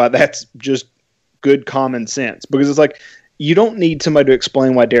reasons why that's just good common sense, because it's like, you don't need somebody to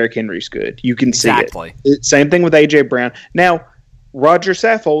explain why Derrick Henry's good. You can see it. Same thing with A.J. Brown. Now, Roger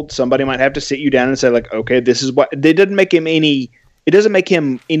Saffold, somebody might have to sit you down and say, like, okay, this is what – it doesn't make him any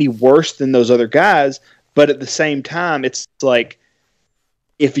worse than those other guys, but at the same time, it's like,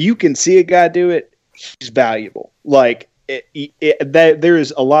 if you can see a guy do it, he's valuable. Like, there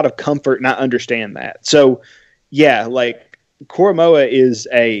is a lot of comfort, and I understand that. So, yeah, like, Koramoah is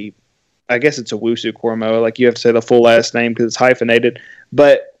I guess it's Owusu-Koramoah. Like, you have to say the full last name because it's hyphenated.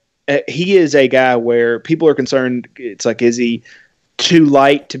 But he is a guy where people are concerned. It's like, is he too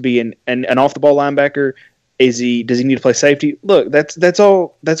light to be an off-the-ball linebacker? Does he need to play safety? Look, that's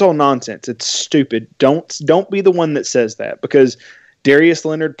all nonsense. It's stupid. Don't be the one that says that, because Darius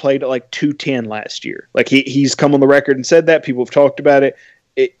Leonard played at like 210 last year. Like, he's come on the record and said that. People have talked about it.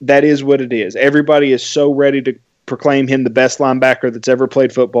 That is what it is. Everybody is so ready to proclaim him the best linebacker that's ever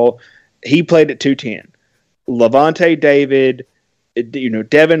played football. He played at 210. Levante David,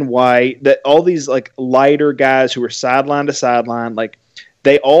 Devin White, that all these like lighter guys who are sideline to sideline, like,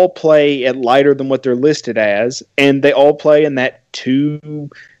 they all play at lighter than what they're listed as, and they all play in that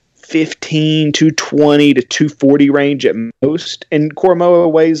 215, 220 to 240 range at most. And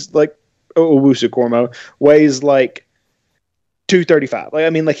Koramoah weighs like Owusu-Koramoah weighs like 235. Like,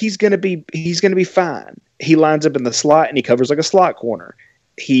 I mean, like, he's gonna be fine. He lines up in the slot and he covers like a slot corner.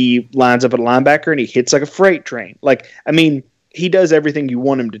 He lines up at a linebacker and he hits like a freight train. Like, I mean, he does everything you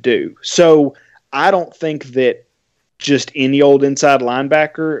want him to do. So I don't think that just any old inside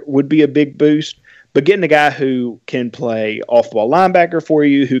linebacker would be a big boost, but getting a guy who can play off-ball linebacker for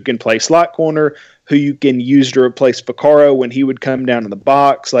you, who can play slot corner, who you can use to replace Vaccaro when he would come down in the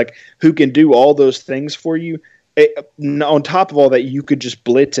box, like, who can do all those things for you, on top of all that, you could just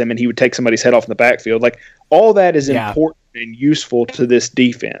blitz him and he would take somebody's head off in the backfield. Like, all that is important and useful to this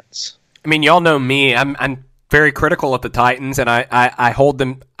defense. I mean, y'all know me. I'm very critical of the Titans, and I hold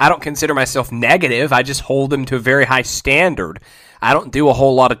them. I don't consider myself negative. I just hold them to a very high standard. I don't do a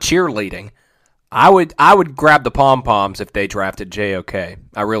whole lot of cheerleading. I would grab the pom-poms if they drafted JOK.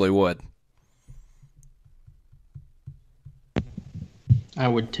 I really would. I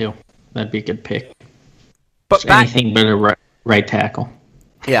would too. That'd be a good pick. But anything but a right tackle.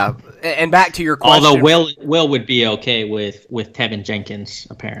 Yeah, and back to your question. Although Will would be okay with Tevin Jenkins,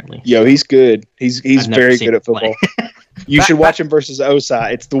 apparently. Yo, he's good. He's very good at football. You should watch him versus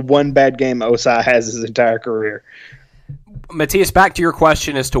Osai. It's the one bad game Osai has his entire career. Matthias, back to your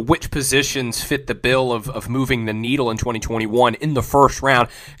question as to which positions fit the bill of moving the needle in 2021 in the first round.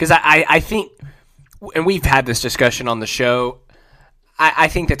 Because I think, and we've had this discussion on the show, I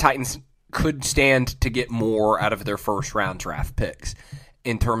think the Titans could stand to get more out of their first round draft picks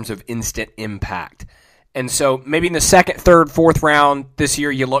in terms of instant impact. And so maybe in the second, third, fourth round this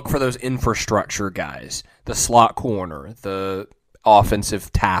year, you look for those infrastructure guys, the slot corner, the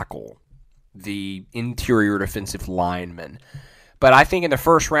offensive tackle, the interior defensive lineman. But I think in the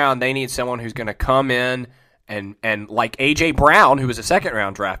first round, they need someone who's going to come in and like A.J. Brown, who was a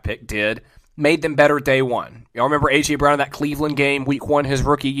second-round draft pick, did, made them better day one. Y'all remember A.J. Brown in that Cleveland game, week one, his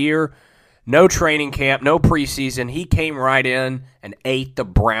rookie year? No training camp, no preseason. He came right in and ate the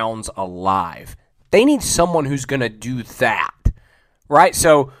Browns alive. They need someone who's going to do that, right?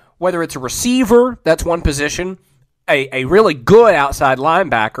 So whether it's a receiver, that's one position, a really good outside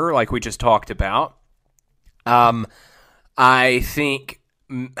linebacker like we just talked about. I think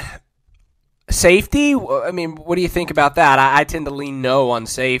safety, I mean, what do you think about that? I tend to lean no on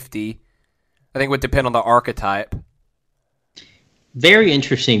safety. I think it would depend on the archetype. Very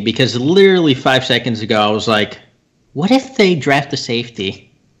interesting, because literally 5 seconds ago, I was like, what if they draft a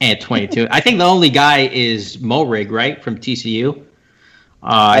safety at 22? I think the only guy is Moehrig, right, from TCU?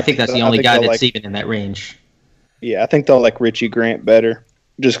 I think that's the only guy that's even in that range. Yeah, I think they'll like Richie Grant better,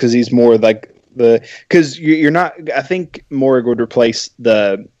 just because he's more like because you're not. I think Moehrig would replace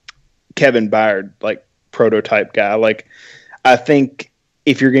the Kevin Byard like prototype guy. Like, I think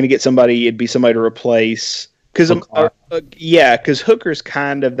if you're going to get somebody, it'd be somebody to replace. Because Hooker's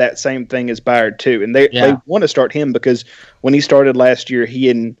kind of that same thing as Byard too, and they want to start him because when he started last year, he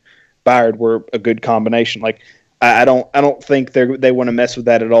and Byard were a good combination. Like, I don't think they want to mess with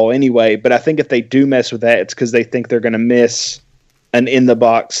that at all anyway. But I think if they do mess with that, it's because they think they're going to miss an in the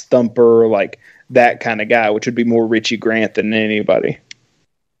box thumper, like that kind of guy, which would be more Richie Grant than anybody.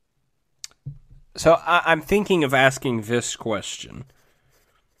 So I'm thinking of asking this question.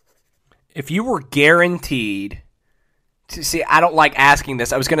 If you were guaranteed to see, I don't like asking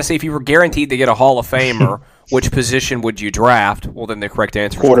this. I was going to say if you were guaranteed to get a Hall of Famer, which position would you draft? Well, then the correct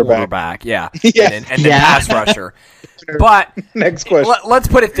answer is quarterback. Yeah. And then pass rusher. But next question. Let's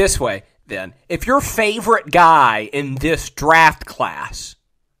put it this way then. If your favorite guy in this draft class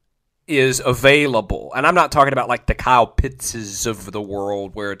is available, and I'm not talking about like the Kyle Pittses of the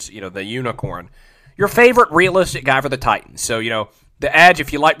world where it's, the unicorn. Your favorite realistic guy for the Titans. So, the edge,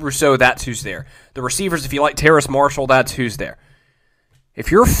 if you like Rousseau, that's who's there. The receivers, if you like Terrace Marshall, that's who's there.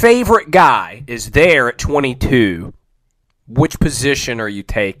 If your favorite guy is there at 22, which position are you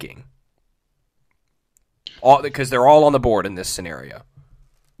taking? Because they're all on the board in this scenario.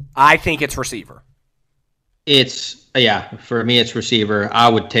 I think it's receiver. For me, it's receiver. I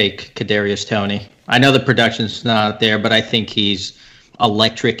would take Kadarius Toney. I know the production's not there, but I think he's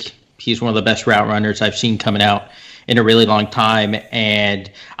electric. He's one of the best route runners I've seen coming out in a really long time. And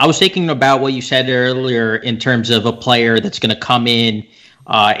I was thinking about what you said earlier in terms of a player that's going to come in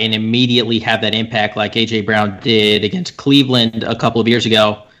and immediately have that impact like A.J. Brown did against Cleveland a couple of years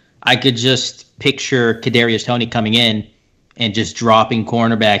ago. I could just picture Kadarius Toney coming in and just dropping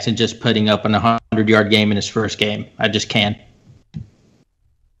cornerbacks and just putting up an 100-yard game in his first game. I just can.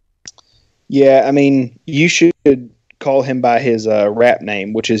 Yeah, I mean, you should call him by his rap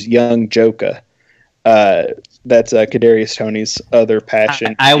name, which is Young Joka. That's Kadarius Toney's other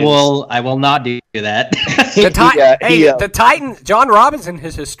passion. I will not do that. The Titans, John Robinson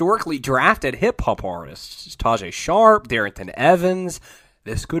has historically drafted hip-hop artists. Tajay Sharp, Darrington Evans.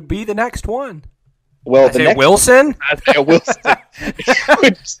 This could be the next one. Well, Wilson? Wilson.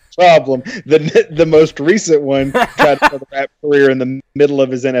 Problem. The most recent one tried to start a rap career in the middle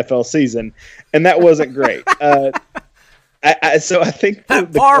of his NFL season, and that wasn't great. So I think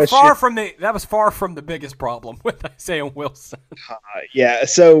that was far from the biggest problem with Isaiah Wilson.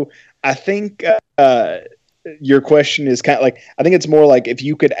 So I think your question is kind of like, I think it's more like if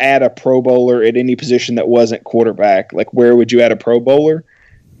you could add a Pro Bowler at any position that wasn't quarterback, like where would you add a Pro Bowler?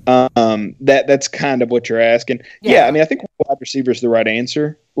 That's kind of what you're asking. Yeah, I mean, I think wide receiver is the right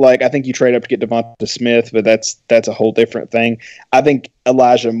answer. Like, I think you trade up to get Devonta Smith, but that's a whole different thing. I think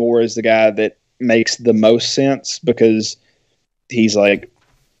Elijah Moore is the guy that makes the most sense because he's like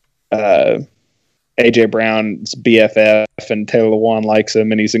A.J. Brown's BFF, and Taylor Lewan likes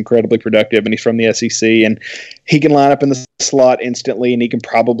him, and he's incredibly productive, and he's from the SEC, and he can line up in the slot instantly, and he can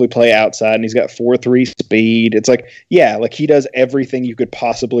probably play outside, and he's got 4.3 speed. It's like, yeah, like he does everything you could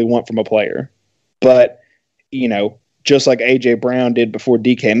possibly want from a player. But, you know, just like A.J. Brown did before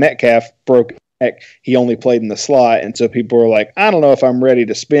DK Metcalf broke neck, he only played in the slot, and so people were like, I don't know if I'm ready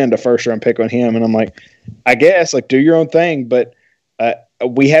to spend a first-round pick on him, and I'm like, I guess, like, do your own thing, but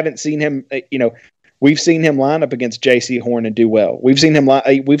we haven't seen him, you know, we've seen him line up against J.C. Horn and do well. We've seen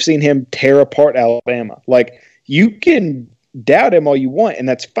him tear apart Alabama. Like, you can doubt him all you want, and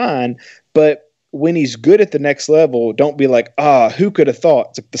that's fine. But when he's good at the next level, don't be like, who could have thought?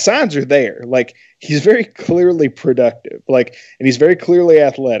 It's like the signs are there. Like, he's very clearly productive. Like, and he's very clearly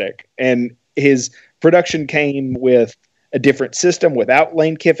athletic. And his production came with a different system without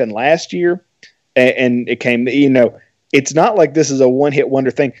Lane Kiffin last year. And it came, you know, it's not like this is a one-hit wonder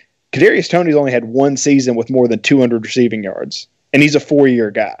thing. Kadarius Toney's only had one season with more than 200 receiving yards, and he's a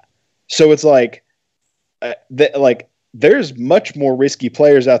 4-year guy. So it's like, there's much more risky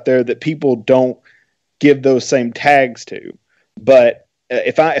players out there that people don't give those same tags to. But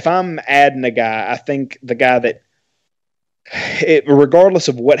if I'm adding a guy, I think the guy that, regardless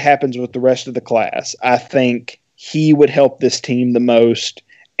of what happens with the rest of the class, I think he would help this team the most,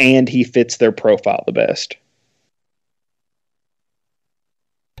 and he fits their profile the best.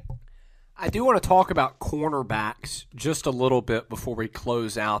 I do want to talk about cornerbacks just a little bit before we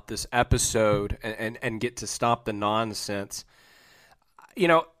close out this episode and get to stop the nonsense. You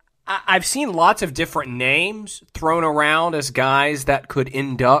know, I've seen lots of different names thrown around as guys that could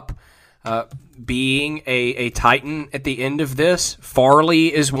end up being a Titan at the end of this.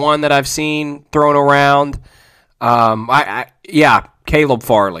 Farley is one that I've seen thrown around. Caleb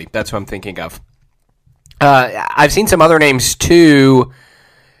Farley. That's what I'm thinking of. I've seen some other names too.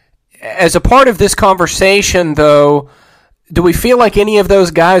 As a part of this conversation, though, do we feel like any of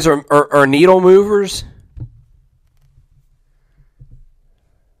those guys are needle movers?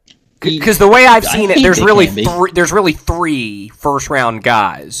 Because the way I've seen it, there's really three first-round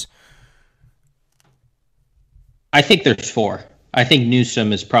guys. I think there's 4. I think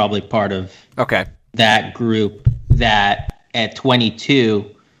Newsome is probably part of that group that at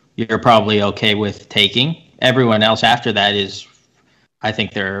 22 you're probably okay with taking. Everyone else after that is, I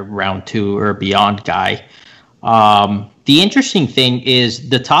think they're round 2 or beyond guy. The interesting thing is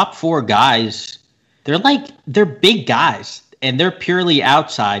the top 4 guys, they're big guys, and they're purely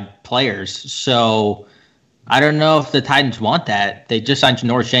outside players. So I don't know if the Titans want that. They just signed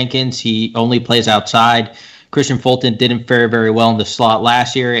Janoris Jenkins. He only plays outside. Christian Fulton didn't fare very well in the slot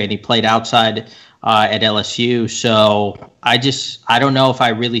last year, and he played outside at LSU. So I don't know if I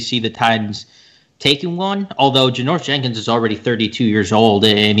really see the Titans taking one, although Janoris Jenkins is already 32 years old,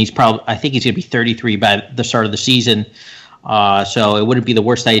 and I think he's going to be 33 by the start of the season. So it wouldn't be the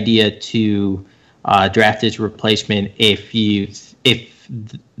worst idea to draft his replacement if the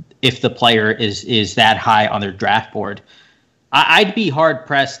player is that high on their draft board. I'd be hard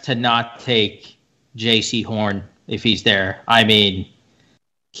pressed to not take J.C. Horn if he's there. I mean,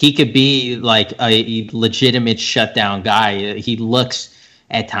 he could be like a legitimate shutdown guy. He looks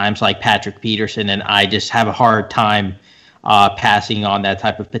at times like Patrick Peterson, and I just have a hard time passing on that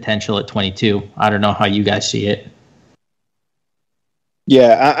type of potential at 22. I don't know how you guys see it.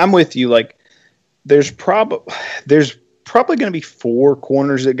 Yeah, I'm with you. Like, there's probably going to be 4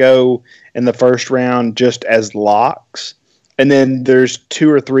 corners that go in the first round just as locks, and then there's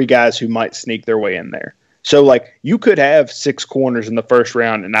 2 or 3 guys who might sneak their way in there. So, like, you could have 6 corners in the first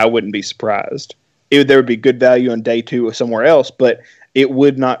round, and I wouldn't be surprised. There would be good value on day 2 or somewhere else, but it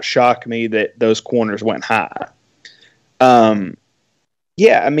would not shock me that those corners went high.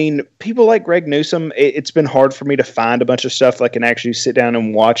 Yeah, I mean, people like Greg Newsome, it's been hard for me to find a bunch of stuff like and actually sit down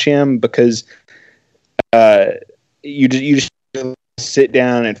and watch him because you just sit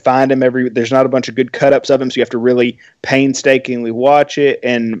down and find him there's not a bunch of good cut-ups of him, so you have to really painstakingly watch it.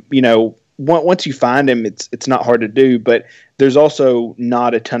 And, you know, once you find him, it's not hard to do, but there's also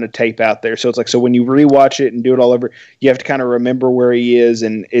not a ton of tape out there. So it's like, so when you rewatch it and do it all over, you have to kind of remember where he is,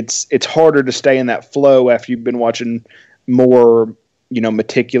 and it's harder to stay in that flow after you've been watching more, you know,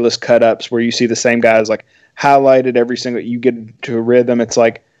 meticulous cut-ups where you see the same guys like highlighted every single, you get to a rhythm. It's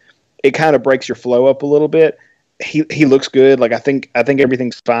like, it kind of breaks your flow up a little bit. He looks good. Like I think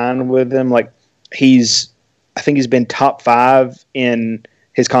everything's fine with him. Like I think he's been top 5 in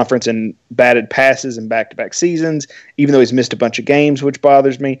his conference in batted passes in back-to-back seasons, even though he's missed a bunch of games, which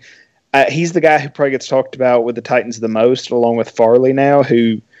bothers me. He's the guy who probably gets talked about with the Titans the most, along with Farley now,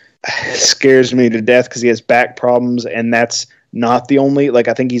 who scares me to death because he has back problems, and that's not the only. Like,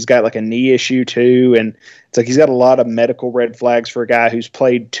 I think he's got like a knee issue too, and it's like he's got a lot of medical red flags for a guy who's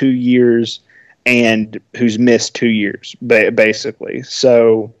played 2 years and who's missed 2 years, basically.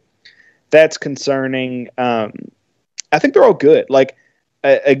 So that's concerning. I think they're all good. Like,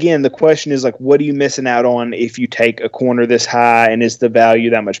 again, the question is, like, what are you missing out on if you take a corner this high, and is the value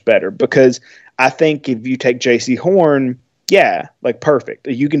that much better? Because I think if you take J.C. Horn, yeah, like, perfect.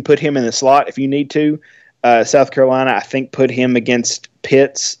 You can put him in the slot if you need to. South Carolina, I think, put him against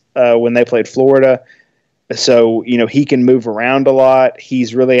Pitts when they played Florida. So, you know, he can move around a lot.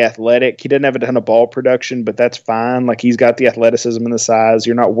 He's really athletic. He doesn't have a ton of ball production, but that's fine. Like, he's got the athleticism and the size.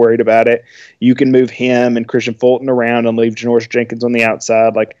 You're not worried about it. You can move him and Christian Fulton around and leave Janoris Jenkins on the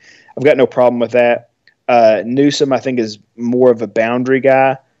outside. Like, I've got no problem with that. Newsome, I think, is more of a boundary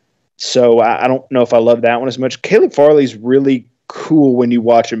guy. So I don't know if I love that one as much. Caleb Farley's really cool when you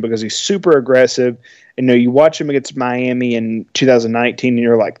watch him because he's super aggressive. And, you know, you watch him against Miami in 2019, and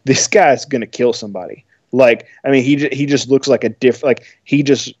you're like, this guy's going to kill somebody. Like, I mean, he just looks like a different, like, he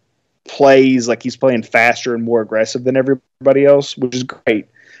just plays like he's playing faster and more aggressive than everybody else, which is great.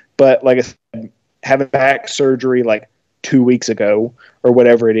 But like I said, having back surgery like 2 weeks ago or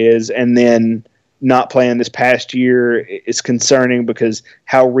whatever it is, and then not playing this past year is concerning because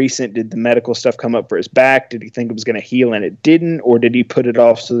how recent did the medical stuff come up for his back? Did he think it was going to heal and it didn't? Or did he put it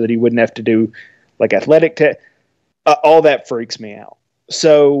off so that he wouldn't have to do like athletic all that freaks me out.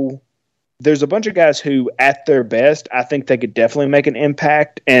 So there's a bunch of guys who, at their best, I think they could definitely make an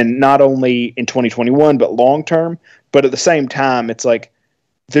impact, and not only in 2021, but long term. But at the same time, it's like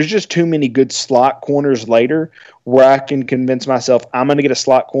there's just too many good slot corners later where I can convince myself I'm going to get a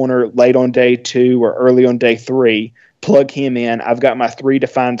slot corner late on day 2 or early on day 3, plug him in. I've got my 3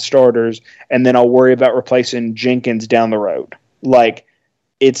 defined starters, and then I'll worry about replacing Jenkins down the road. Like,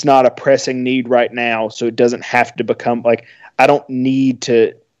 it's not a pressing need right now, so it doesn't have to become like I don't need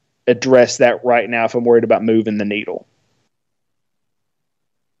to address that right now if I'm worried about moving the needle.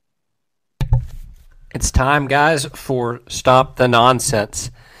 It's time, guys, for Stop the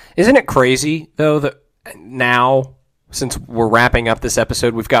Nonsense. Isn't it crazy, though, that now, since we're wrapping up this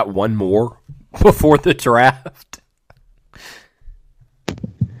episode, we've got one more before the draft?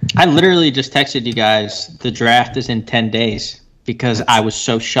 I literally just texted you guys, the draft is in 10 days, because I was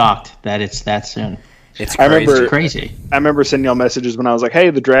so shocked that it's that soon. It's crazy. I remember sending y'all messages when I was like, hey,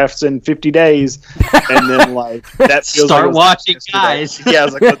 the draft's in 50 days. And then, like, that feels Start like watching, guys. Yeah, I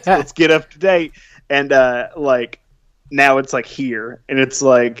was like, let's get up to date. And, like, now it's, like, here. And it's,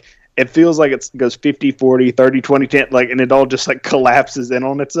 like, it feels like it goes 50, 40, 30, 20, 10, like, and it all just, like, collapses in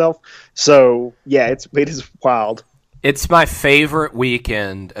on itself. So, yeah, it is wild. It's my favorite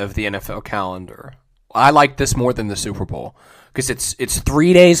weekend of the NFL calendar. I like this more than the Super Bowl because it's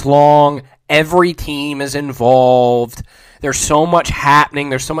 3 days long. Every team is involved. There's so much happening.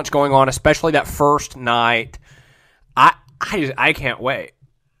 There's so much going on, especially that first night. I can't wait.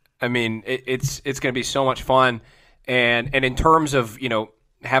 I mean, it's going to be so much fun. And in terms of, you know,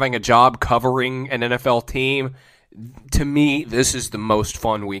 having a job covering an NFL team, to me, this is the most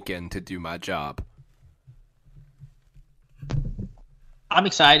fun weekend to do my job. I'm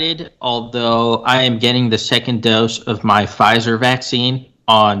excited, although I am getting the second dose of my Pfizer vaccine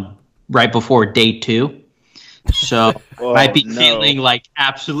on right before day 2. So I might be feeling like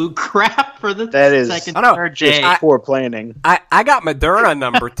absolute crap for the second, third day. Poor planning. I got Moderna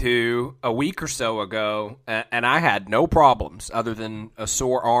number 2 a week or so ago, and I had no problems other than a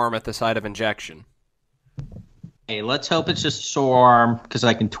sore arm at the site of injection. Hey, let's hope it's just a sore arm because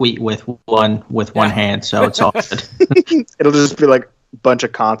I can tweet with one hand, so it's all good. It'll just be like a bunch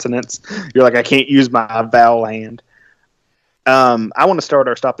of consonants. You're like, I can't use my vowel hand. I want to start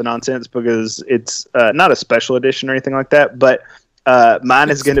our Stop the Nonsense because it's not a special edition or anything like that, but mine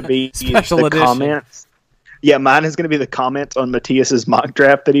is going to be the comments. Yeah, mine is going to be the comments on Matthias's mock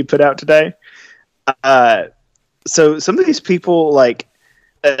draft that he put out today. So some of these people, like,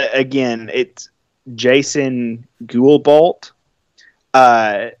 again, it's Jason Goulbolt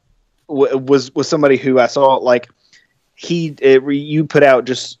was somebody who I saw, like, you put out,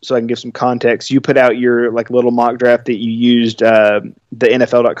 just so I can give some context, you put out your like little mock draft that you used the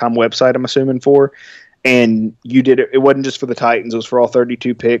NFL.com website, I'm assuming, for, and you did it. It wasn't just for the Titans; it was for all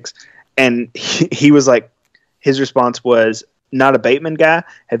 32 picks. And he was like, his response was, not a Bateman guy,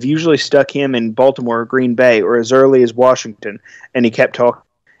 have usually stuck him in Baltimore or Green Bay or as early as Washington. And he kept talking.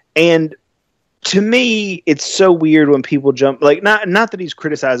 And to me, it's so weird when people jump, like, not that he's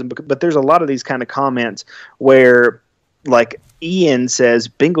criticizing, but there's a lot of these kind of comments where, like, Ian says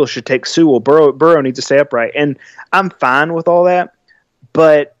Bengals should take Sewell, Burrow needs to stay upright. And I'm fine with all that.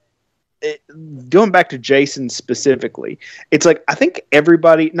 But going back to Jason specifically, it's like, I think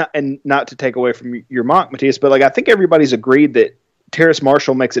everybody, not to take away from your mock, Matthias, but like, I think everybody's agreed that Terrace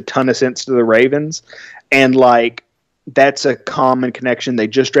Marshall makes a ton of sense to the Ravens. And like, that's a common connection. They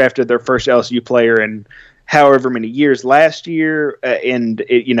just drafted their first LSU player in however many years last year. And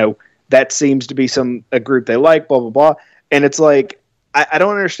that seems to be a group they like, blah, blah, blah. And it's like, I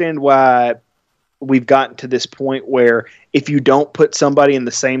don't understand why we've gotten to this point where if you don't put somebody in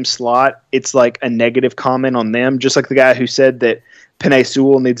the same slot, it's like a negative comment on them. Just like the guy who said that Penei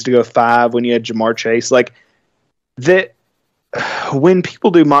Sewell needs to go 5 when you had Jamar Chase. Like, that when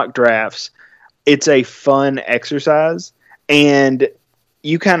people do mock drafts, it's a fun exercise. And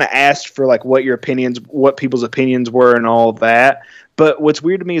you kind of asked for like what people's opinions were and all that. But what's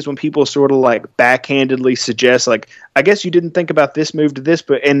weird to me is when people sort of like backhandedly suggest, like, I guess you didn't think about this move to this,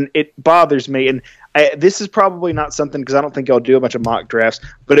 and it bothers me. And this is probably not something, because I don't think y'all do a bunch of mock drafts,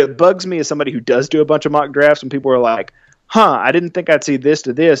 but it bugs me as somebody who does do a bunch of mock drafts when people are like, I didn't think I'd see this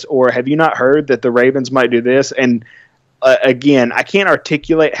to this, or have you not heard that the Ravens might do this? And again, I can't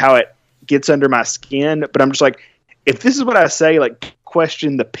articulate how it gets under my skin, but I'm just like, if this is what I say, like,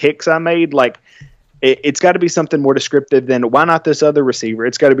 question the picks I made, like, it's got to be something more descriptive than why not this other receiver.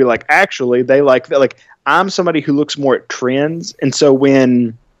 It's got to be like, actually, they like that. Like, I'm somebody who looks more at trends. And so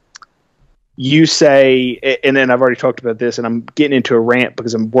when you say, and then I've already talked about this and I'm getting into a rant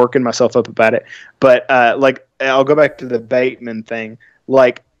because I'm working myself up about it. But like, I'll go back to the Bateman thing.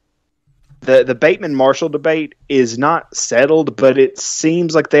 Like, the Bateman Marshall debate is not settled, but it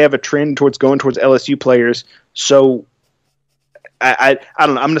seems like they have a trend towards going towards LSU players. So I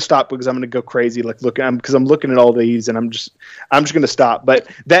don't know. I'm going to stop because I'm going to go crazy. Like, because I'm looking at all these and I'm just going to stop. But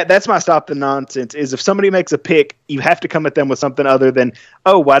that's my stop the nonsense. Is if somebody makes a pick, you have to come at them with something other than,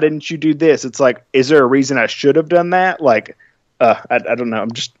 oh, why didn't you do this? It's like, is there a reason I should have done that? Like, I don't know.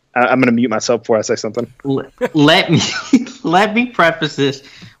 I'm going to mute myself before I say something. Let me preface this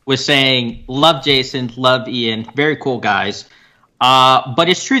with saying, love Jason, love Ian, very cool guys. But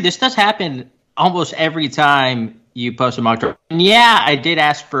it's true. This does happen almost every time you post a mock draft. And yeah, I did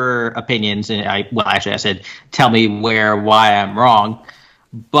ask for opinions, and I said, tell me why I'm wrong.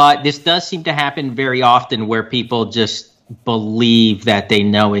 But this does seem to happen very often where people just believe that they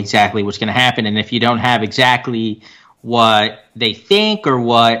know exactly what's going to happen. And if you don't have exactly what they think or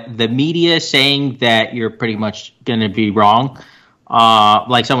what the media is saying, that you're pretty much going to be wrong.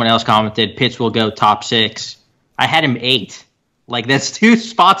 Like someone else commented, Pitts will go top 6. I had him 8. Like, that's 2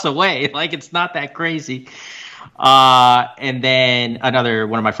 spots away. Like, it's not that crazy. And then another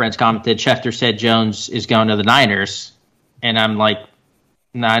one of my friends commented, Schefter said Jones is going to the Niners. And I'm like,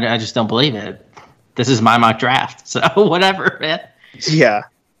 no, I just don't believe it. This is my mock draft. So whatever, man. Yeah.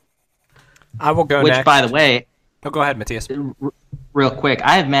 I will go next. Which, by the way. Oh, go ahead, Matthias. Real quick,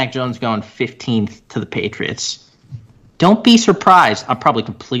 I have Mac Jones going 15th to the Patriots. Don't be surprised. I'm probably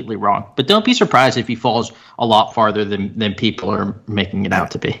completely wrong. But don't be surprised if he falls a lot farther than people are making it out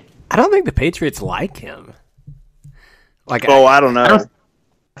to be. I don't think the Patriots like him. Like, I don't know.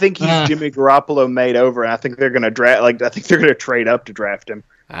 I think he's Jimmy Garoppolo made over, and I think they're going to draft. Like, I think they're going to trade up to draft him.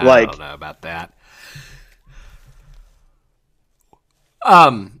 I don't know about that.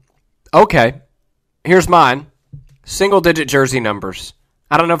 Okay. Here's mine. Single-digit jersey numbers.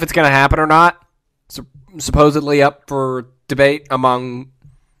 I don't know if it's going to happen or not. Supposedly up for debate among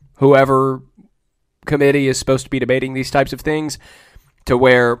whoever committee is supposed to be debating these types of things, to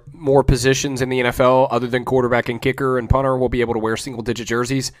where more positions in the NFL other than quarterback and kicker and punter will be able to wear single-digit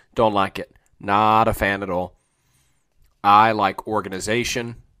jerseys. Don't like it. Not a fan at all. I like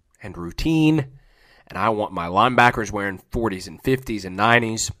organization and routine, and I want my linebackers wearing 40s and 50s and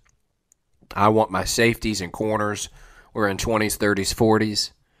 90s. I want my safeties and corners wearing 20s, 30s,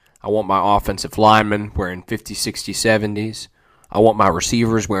 40s. I want my offensive linemen wearing 50s, 60s, 70s. I want my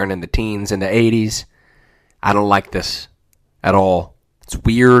receivers wearing in the teens and the 80s. I don't like this at all. It's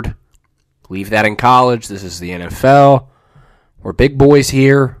weird. Leave that in college. This is the NFL. We're big boys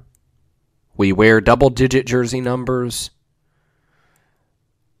here. We wear double-digit jersey numbers.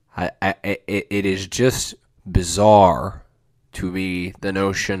 It is just bizarre to me, the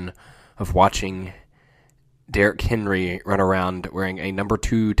notion of watching Derrick Henry run around wearing a number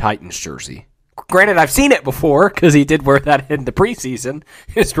 2 Titans jersey. Granted, I've seen it before because he did wear that in the preseason,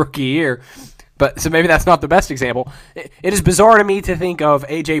 his rookie year. But so maybe that's not the best example. It is bizarre to me to think of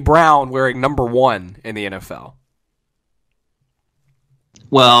A.J. Brown wearing number 1 in the NFL.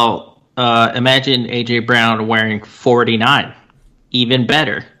 Well, imagine A.J. Brown wearing 49. Even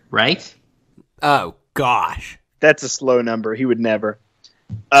better, right? Oh, gosh. That's a slow number. He would never.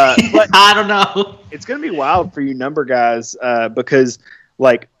 But I don't know. it's going to be wild for you number guys because,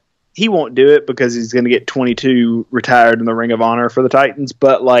 like, he won't do it because he's going to get 22 retired in the Ring of Honor for the Titans.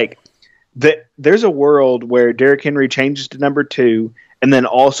 But, like, there's a world where Derrick Henry changes to number 2 and then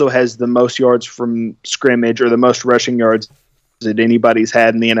also has the most yards from scrimmage or the most rushing yards that anybody's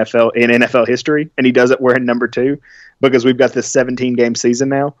had in the NFL history, and he does it wearing number 2 because we've got this 17-game season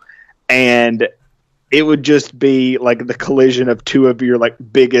now, and it would just be like the collision of 2 of your like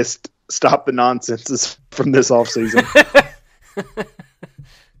biggest stop the nonsenses from this offseason.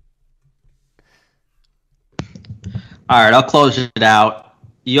 All right, I'll close it out.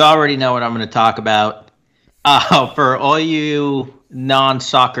 You already know what I'm going to talk about. For all you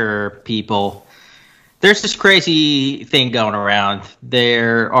non-soccer people, there's this crazy thing going around.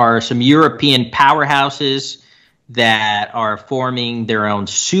 There are some European powerhouses that are forming their own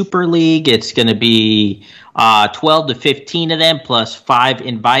Super League. It's going to be 12 to 15 of them plus 5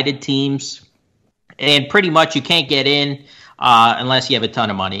 invited teams. And pretty much you can't get in unless you have a ton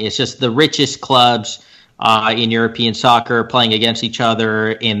of money. It's just the richest clubs in European soccer playing against each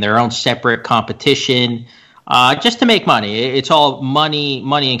other in their own separate competition just to make money. It's all money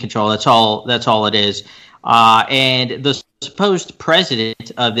and control. That's all it is. And the supposed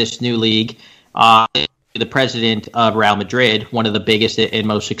president of this new league, the president of Real Madrid, one of the biggest and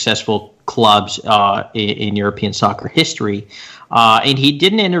most successful clubs in European soccer history. And he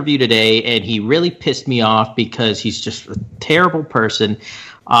did an interview today, and he really pissed me off because he's just a terrible person.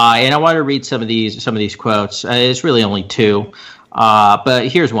 And I want to read some of these quotes. It's really only 2. But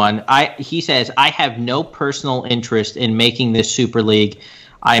here's one. He says, "I have no personal interest in making this Super League.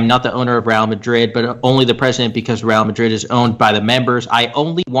 I am not the owner of Real Madrid, but only the president because Real Madrid is owned by the members. I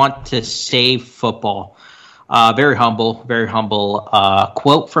only want to save football." Very humble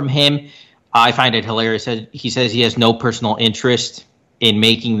quote from him. I find it hilarious. He says he has no personal interest in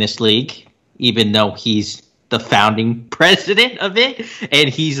making this league, even though he's the founding president of it, and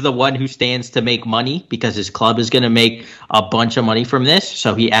he's the one who stands to make money because his club is going to make a bunch of money from this.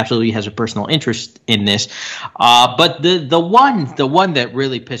 So he absolutely has a personal interest in this. But the one that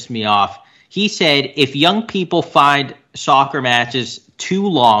really pissed me off, he said, if young people find soccer matches too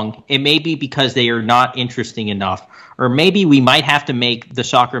long, it may be because they are not interesting enough, or maybe we might have to make the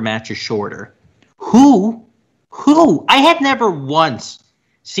soccer matches shorter. Who? I have never once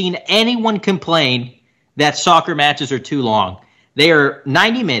seen anyone complain that soccer matches are too long. They are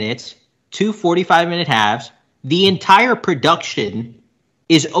 90 minutes, 2 45-minute halves. The entire production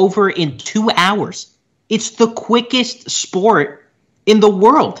is over in 2 hours. It's the quickest sport in the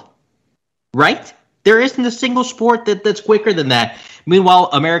world, right? There isn't a single sport that's quicker than that. Meanwhile,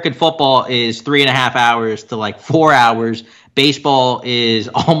 American football is 3.5 hours to like 4 hours. Baseball is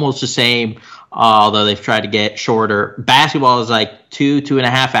almost the same, although they've tried to get shorter. Basketball is like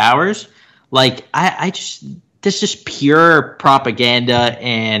 2.5 hours. Like, this is just pure propaganda,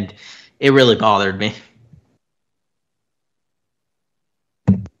 and it really bothered me.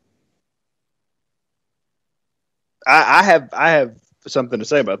 I have something to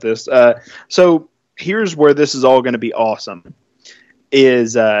say about this. So here's where this is all going to be awesome.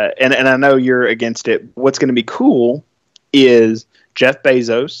 And I know you're against it. What's going to be cool is Jeff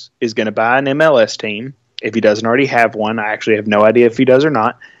Bezos is going to buy an MLS team. If he doesn't already have one, I actually have no idea if he does or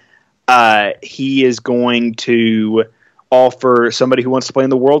not. He is going to offer somebody who wants to play in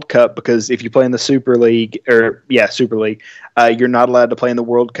the World Cup, because if you play in the Super League, you're not allowed to play in the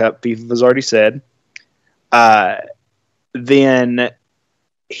World Cup. FIFA has already said. Then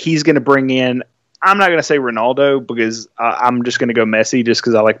he's going to bring in, I'm not going to say Ronaldo because I'm just going to go Messi just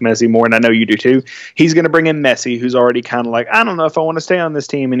because I like Messi more, and I know you do too. He's going to bring in Messi, who's already kind of like, I don't know if I want to stay on this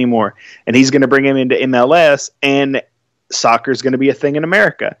team anymore. And he's going to bring him into MLS, and soccer is going to be a thing in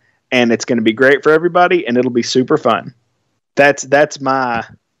America. And it's going to be great for everybody, and it'll be super fun. That's my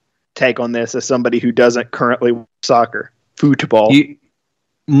take on this as somebody who doesn't currently watch soccer, football.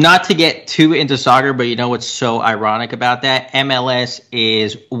 Not to get too into soccer, but you know what's so ironic about that? MLS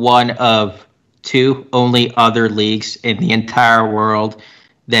is one of 2 only other leagues in the entire world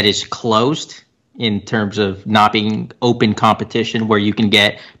that is closed in terms of not being open competition where you can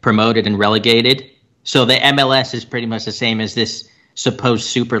get promoted and relegated. So the MLS is pretty much the same as this supposed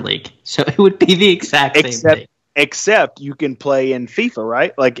Super League. So it would be the exact same thing. Except you can play in FIFA,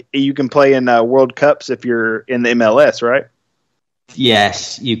 right? Like you can play in World Cups if you're in the MLS, right?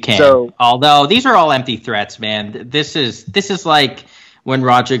 Yes, you can. So- although these are all empty threats, man. This is like when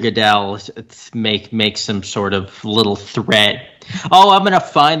Roger Goodell makes some sort of little threat. Oh, I'm gonna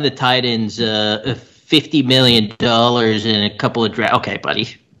find the Titans $50 million in a couple of drafts. Okay,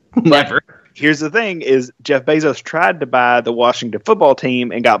 buddy. Never. Here's the thing: is Jeff Bezos tried to buy the Washington football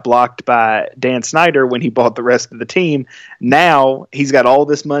team and got blocked by Dan Snyder when he bought the rest of the team. Now he's got all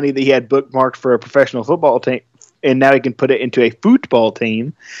this money that he had bookmarked for a professional football team, and now he can put it into a football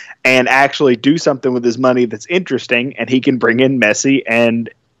team and actually do something with his money that's interesting, and he can bring in Messi, and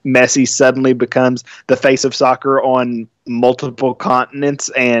Messi suddenly becomes the face of soccer on multiple continents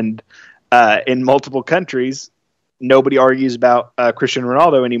and in multiple countries. Nobody argues about Cristiano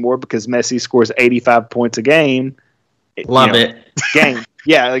Ronaldo anymore because Messi scores 85 points a game. Love it. Game.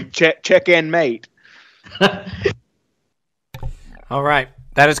 Yeah, like check in, mate. All right.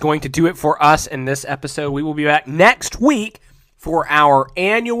 That is going to do it for us in this episode. We will be back next week for our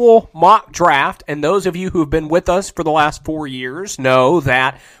annual mock draft. And those of you who have been with us for the last 4 years know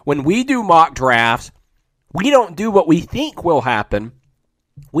that when we do mock drafts, we don't do what we think will happen.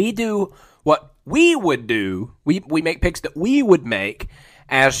 We do what we would do. We make picks that we would make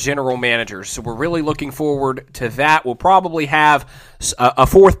as general managers. So we're really looking forward to that. We'll probably have a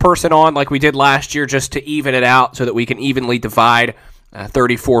fourth person on like we did last year just to even it out so that we can evenly divide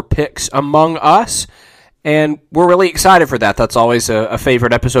 34 picks among us. And we're really excited for that. That's always a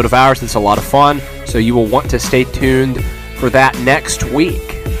favorite episode of ours. It's a lot of fun. So you will want to stay tuned for that next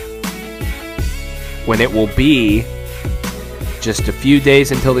week when it will be just a few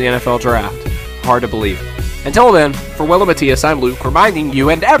days until the NFL draft. Hard to believe. Until then, for Will and Matthias, I'm Luke, reminding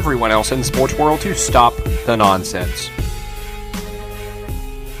you and everyone else in the sports world to stop the nonsense.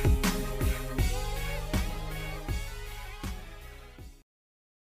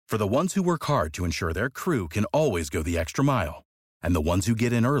 For the ones who work hard to ensure their crew can always go the extra mile, and the ones who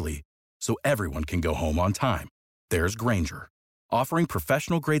get in early so everyone can go home on time, there's Grainger, offering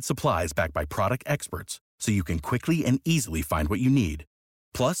professional-grade supplies backed by product experts so you can quickly and easily find what you need.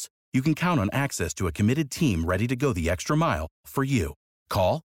 Plus, you can count on access to a committed team ready to go the extra mile for you.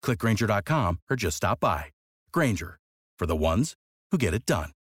 Call, click Grainger.com, or just stop by. Grainger, for the ones who get it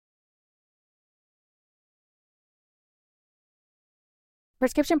done.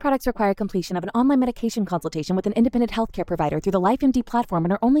 Prescription products require completion of an online medication consultation with an independent healthcare provider through the LifeMD platform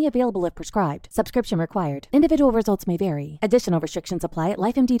and are only available if prescribed. Subscription required. Individual results may vary. Additional restrictions apply at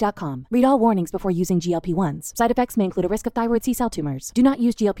lifemd.com. Read all warnings before using GLP-1s. Side effects may include a risk of thyroid C-cell tumors. Do not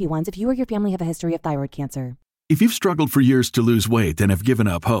use GLP-1s if you or your family have a history of thyroid cancer. If you've struggled for years to lose weight and have given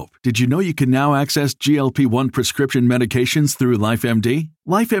up hope, did you know you can now access GLP-1 prescription medications through LifeMD?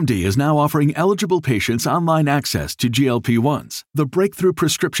 LifeMD is now offering eligible patients online access to GLP-1s, the breakthrough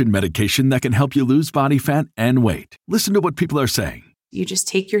prescription medication that can help you lose body fat and weight. Listen to what people are saying. You just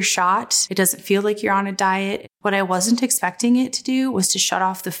take your shot. It doesn't feel like you're on a diet. What I wasn't expecting it to do was to shut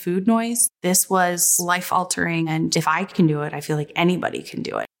off the food noise. This was life-altering, and if I can do it, I feel like anybody can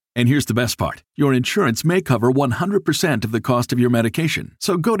do it. And here's the best part. Your insurance may cover 100% of the cost of your medication.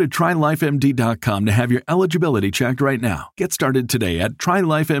 So go to TryLifeMD.com to have your eligibility checked right now. Get started today at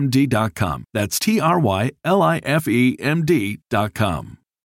TryLifeMD.com. That's TryLifeMD.com.